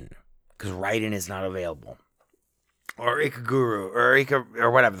Raiden, because Raiden is not available. or Ikaguru,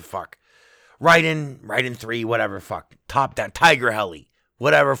 or whatever the fuck. Raiden 3, whatever fuck. Top Down, Tiger Heli,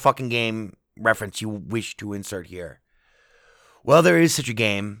 whatever fucking game reference you wish to insert here. Well, there is such a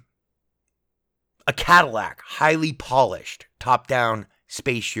game. A Cadillac, highly polished, top-down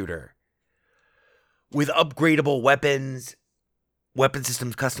space shooter. With upgradable weapons, weapon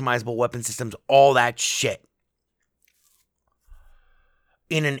systems, customizable weapon systems, all that shit.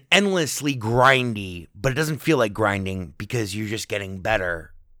 In an endlessly grindy, but it doesn't feel like grinding because you're just getting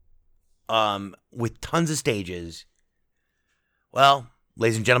better. With tons of stages. Well,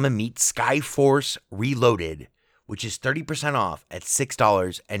 ladies and gentlemen, meet Skyforce Reloaded, which is 30% off at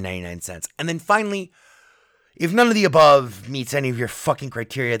 $6.99. And then finally, if none of the above meets any of your fucking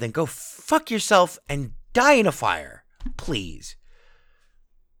criteria, then go fuck yourself and die in a fire, please.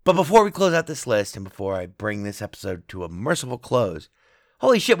 But before we close out this list, and before I bring this episode to a merciful close,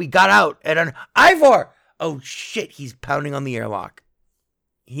 holy shit, we got out at an Ivor! Oh shit, he's pounding on the airlock.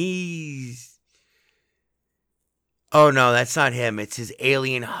 Oh no, that's not him. It's his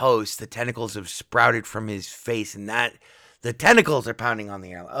alien host. The tentacles have sprouted from his face, and the tentacles are pounding on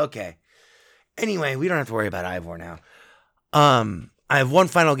the airlock. Okay. Anyway, we don't have to worry about Ivor now. I have one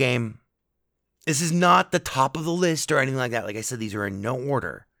final game. This is not the top of the list or anything like that. Like I said, these are in no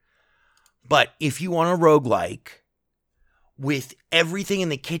order. But if you want a roguelike with everything in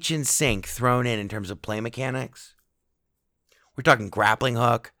the kitchen sink thrown in terms of play mechanics, we're talking grappling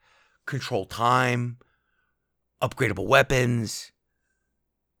hook, control time, upgradable weapons,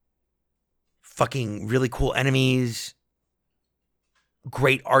 fucking really cool enemies,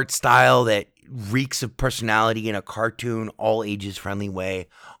 great art style that reeks of personality in a cartoon, all ages friendly way.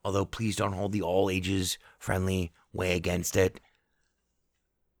 Although please don't hold the all ages friendly way against it.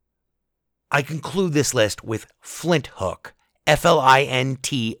 I conclude this list with Flint Hook,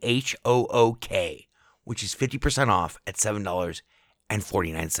 FLINTHOOK, which is 50% off at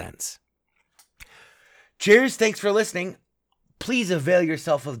 $7.49. Cheers, thanks for listening. Please avail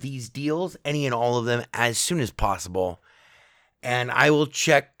yourself of these deals, any and all of them, as soon as possible. And I will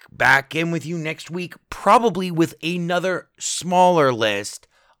check back in with you next week, probably with another smaller list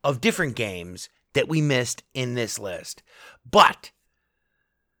of different games that we missed in this list. But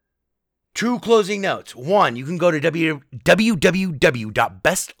two closing notes. One, you can go to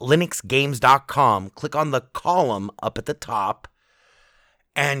www.bestlinuxgames.com, click on the column up at the top,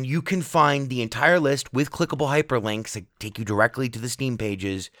 and you can find the entire list with clickable hyperlinks that take you directly to the Steam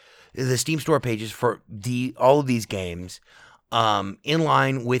pages, the Steam store pages for all of these games, in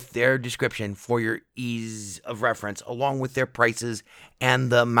line with their description for your ease of reference, along with their prices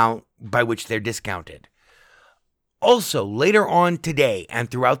and the amount by which they're discounted. Also, later on today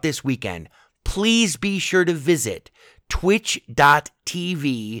and throughout this weekend, please be sure to visit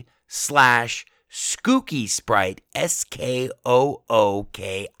twitch.tv/SkookySprite,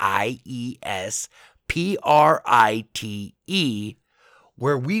 SkookiesPrite,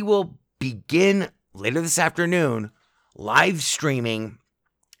 where we will begin later this afternoon live streaming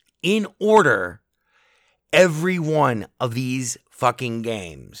in order every one of these fucking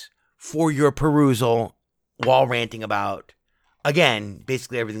games for your perusal while ranting about, again,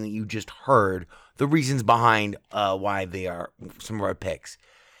 basically everything that you just heard, the reasons behind why they are some of our picks.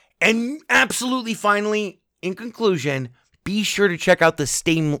 And absolutely finally, in conclusion, be sure to check out the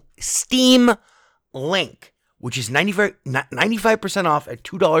Steam link, which is 95% off at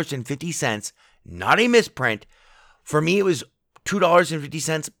 $2.50, not a misprint. For me, it was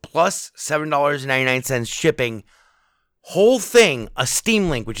 $2.50 plus $7.99 shipping. Whole thing, a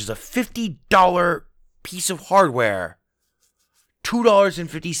Steam Link, which is a $50 piece of hardware,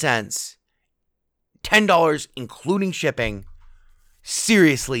 $2.50, $10 including shipping.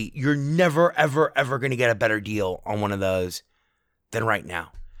 Seriously, you're never, ever, ever going to get a better deal on one of those than right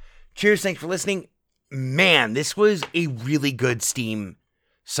now. Cheers, thanks for listening. Man, this was a really good Steam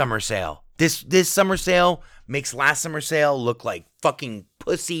summer sale. This summer sale makes last summer sale look like fucking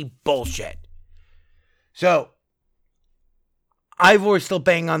pussy bullshit. So, Ivor's still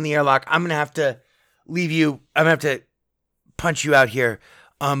banging on the airlock. I'm going to have to leave you. I'm going to have to punch you out here.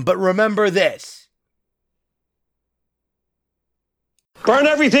 But remember this. Burn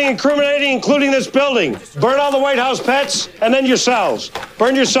everything incriminating, including this building. Burn all the White House pets, and then yourselves.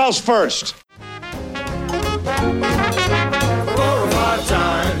 Burn yourselves first. 4 or 5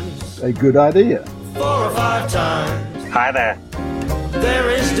 times. A good idea. 4 or 5 times. Hi there. There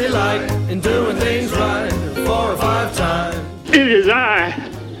is delight in doing things right. 4 or 5 times. It is I,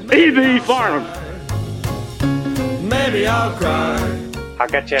 E.B. Farnham. Maybe I'll cry. I'll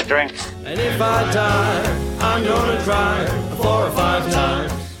get you a drink. And if I die, I'm gonna cry 4 or 5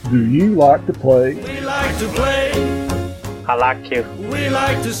 times. Do you like to play? We like to play I like you. We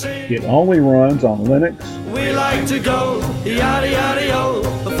like to sing. It only runs on Linux. We like to go yada yada yo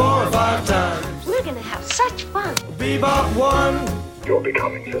 4 or 5 times. We're gonna have such fun. Bebop 1. You're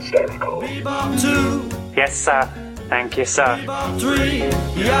becoming hysterical. Bebop 2. Yes, sir. Thank you, sir. Bebop 3.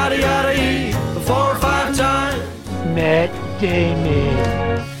 Yada yada e 4 or 5 times. Matt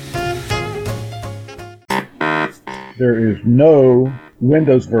Damon. There is no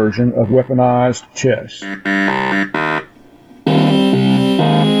Windows version of weaponized chess.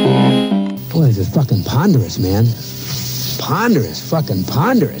 Boy, this is fucking ponderous, man. Ponderous, fucking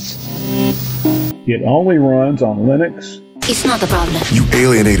ponderous. It only runs on Linux. It's not a problem. You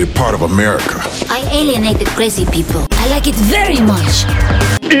alienated part of America. I alienated crazy people. I like it very much.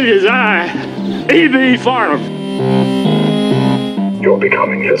 It is I, E.B. Farnham. You're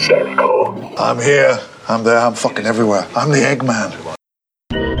becoming hysterical. I'm here. I'm there. I'm fucking everywhere. I'm the Eggman.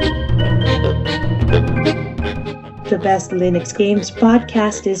 The Best Linux Games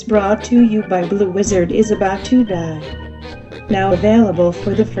podcast is brought to you by Blue Wizard is About to Die. Now available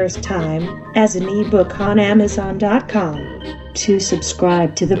for the first time as an ebook on Amazon.com. To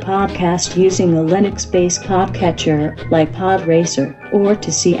subscribe to the podcast using a Linux-based podcatcher like Podracer, or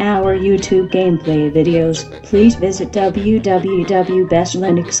to see our YouTube gameplay videos, please visit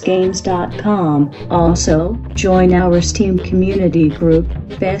www.bestlinuxgames.com. Also, join our Steam community group,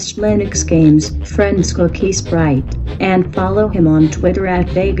 Best Linux Games, Friends Cookie Sprite, and follow him on Twitter at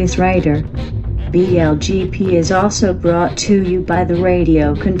VegasWriter. BLGP is also brought to you by the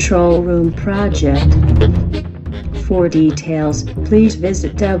Radio Control Room Project. For details, please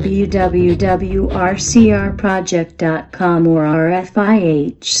visit www.rcrproject.com or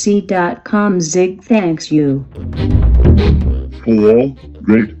rfihc.com. Zig thanks you. For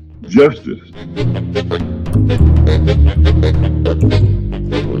great justice.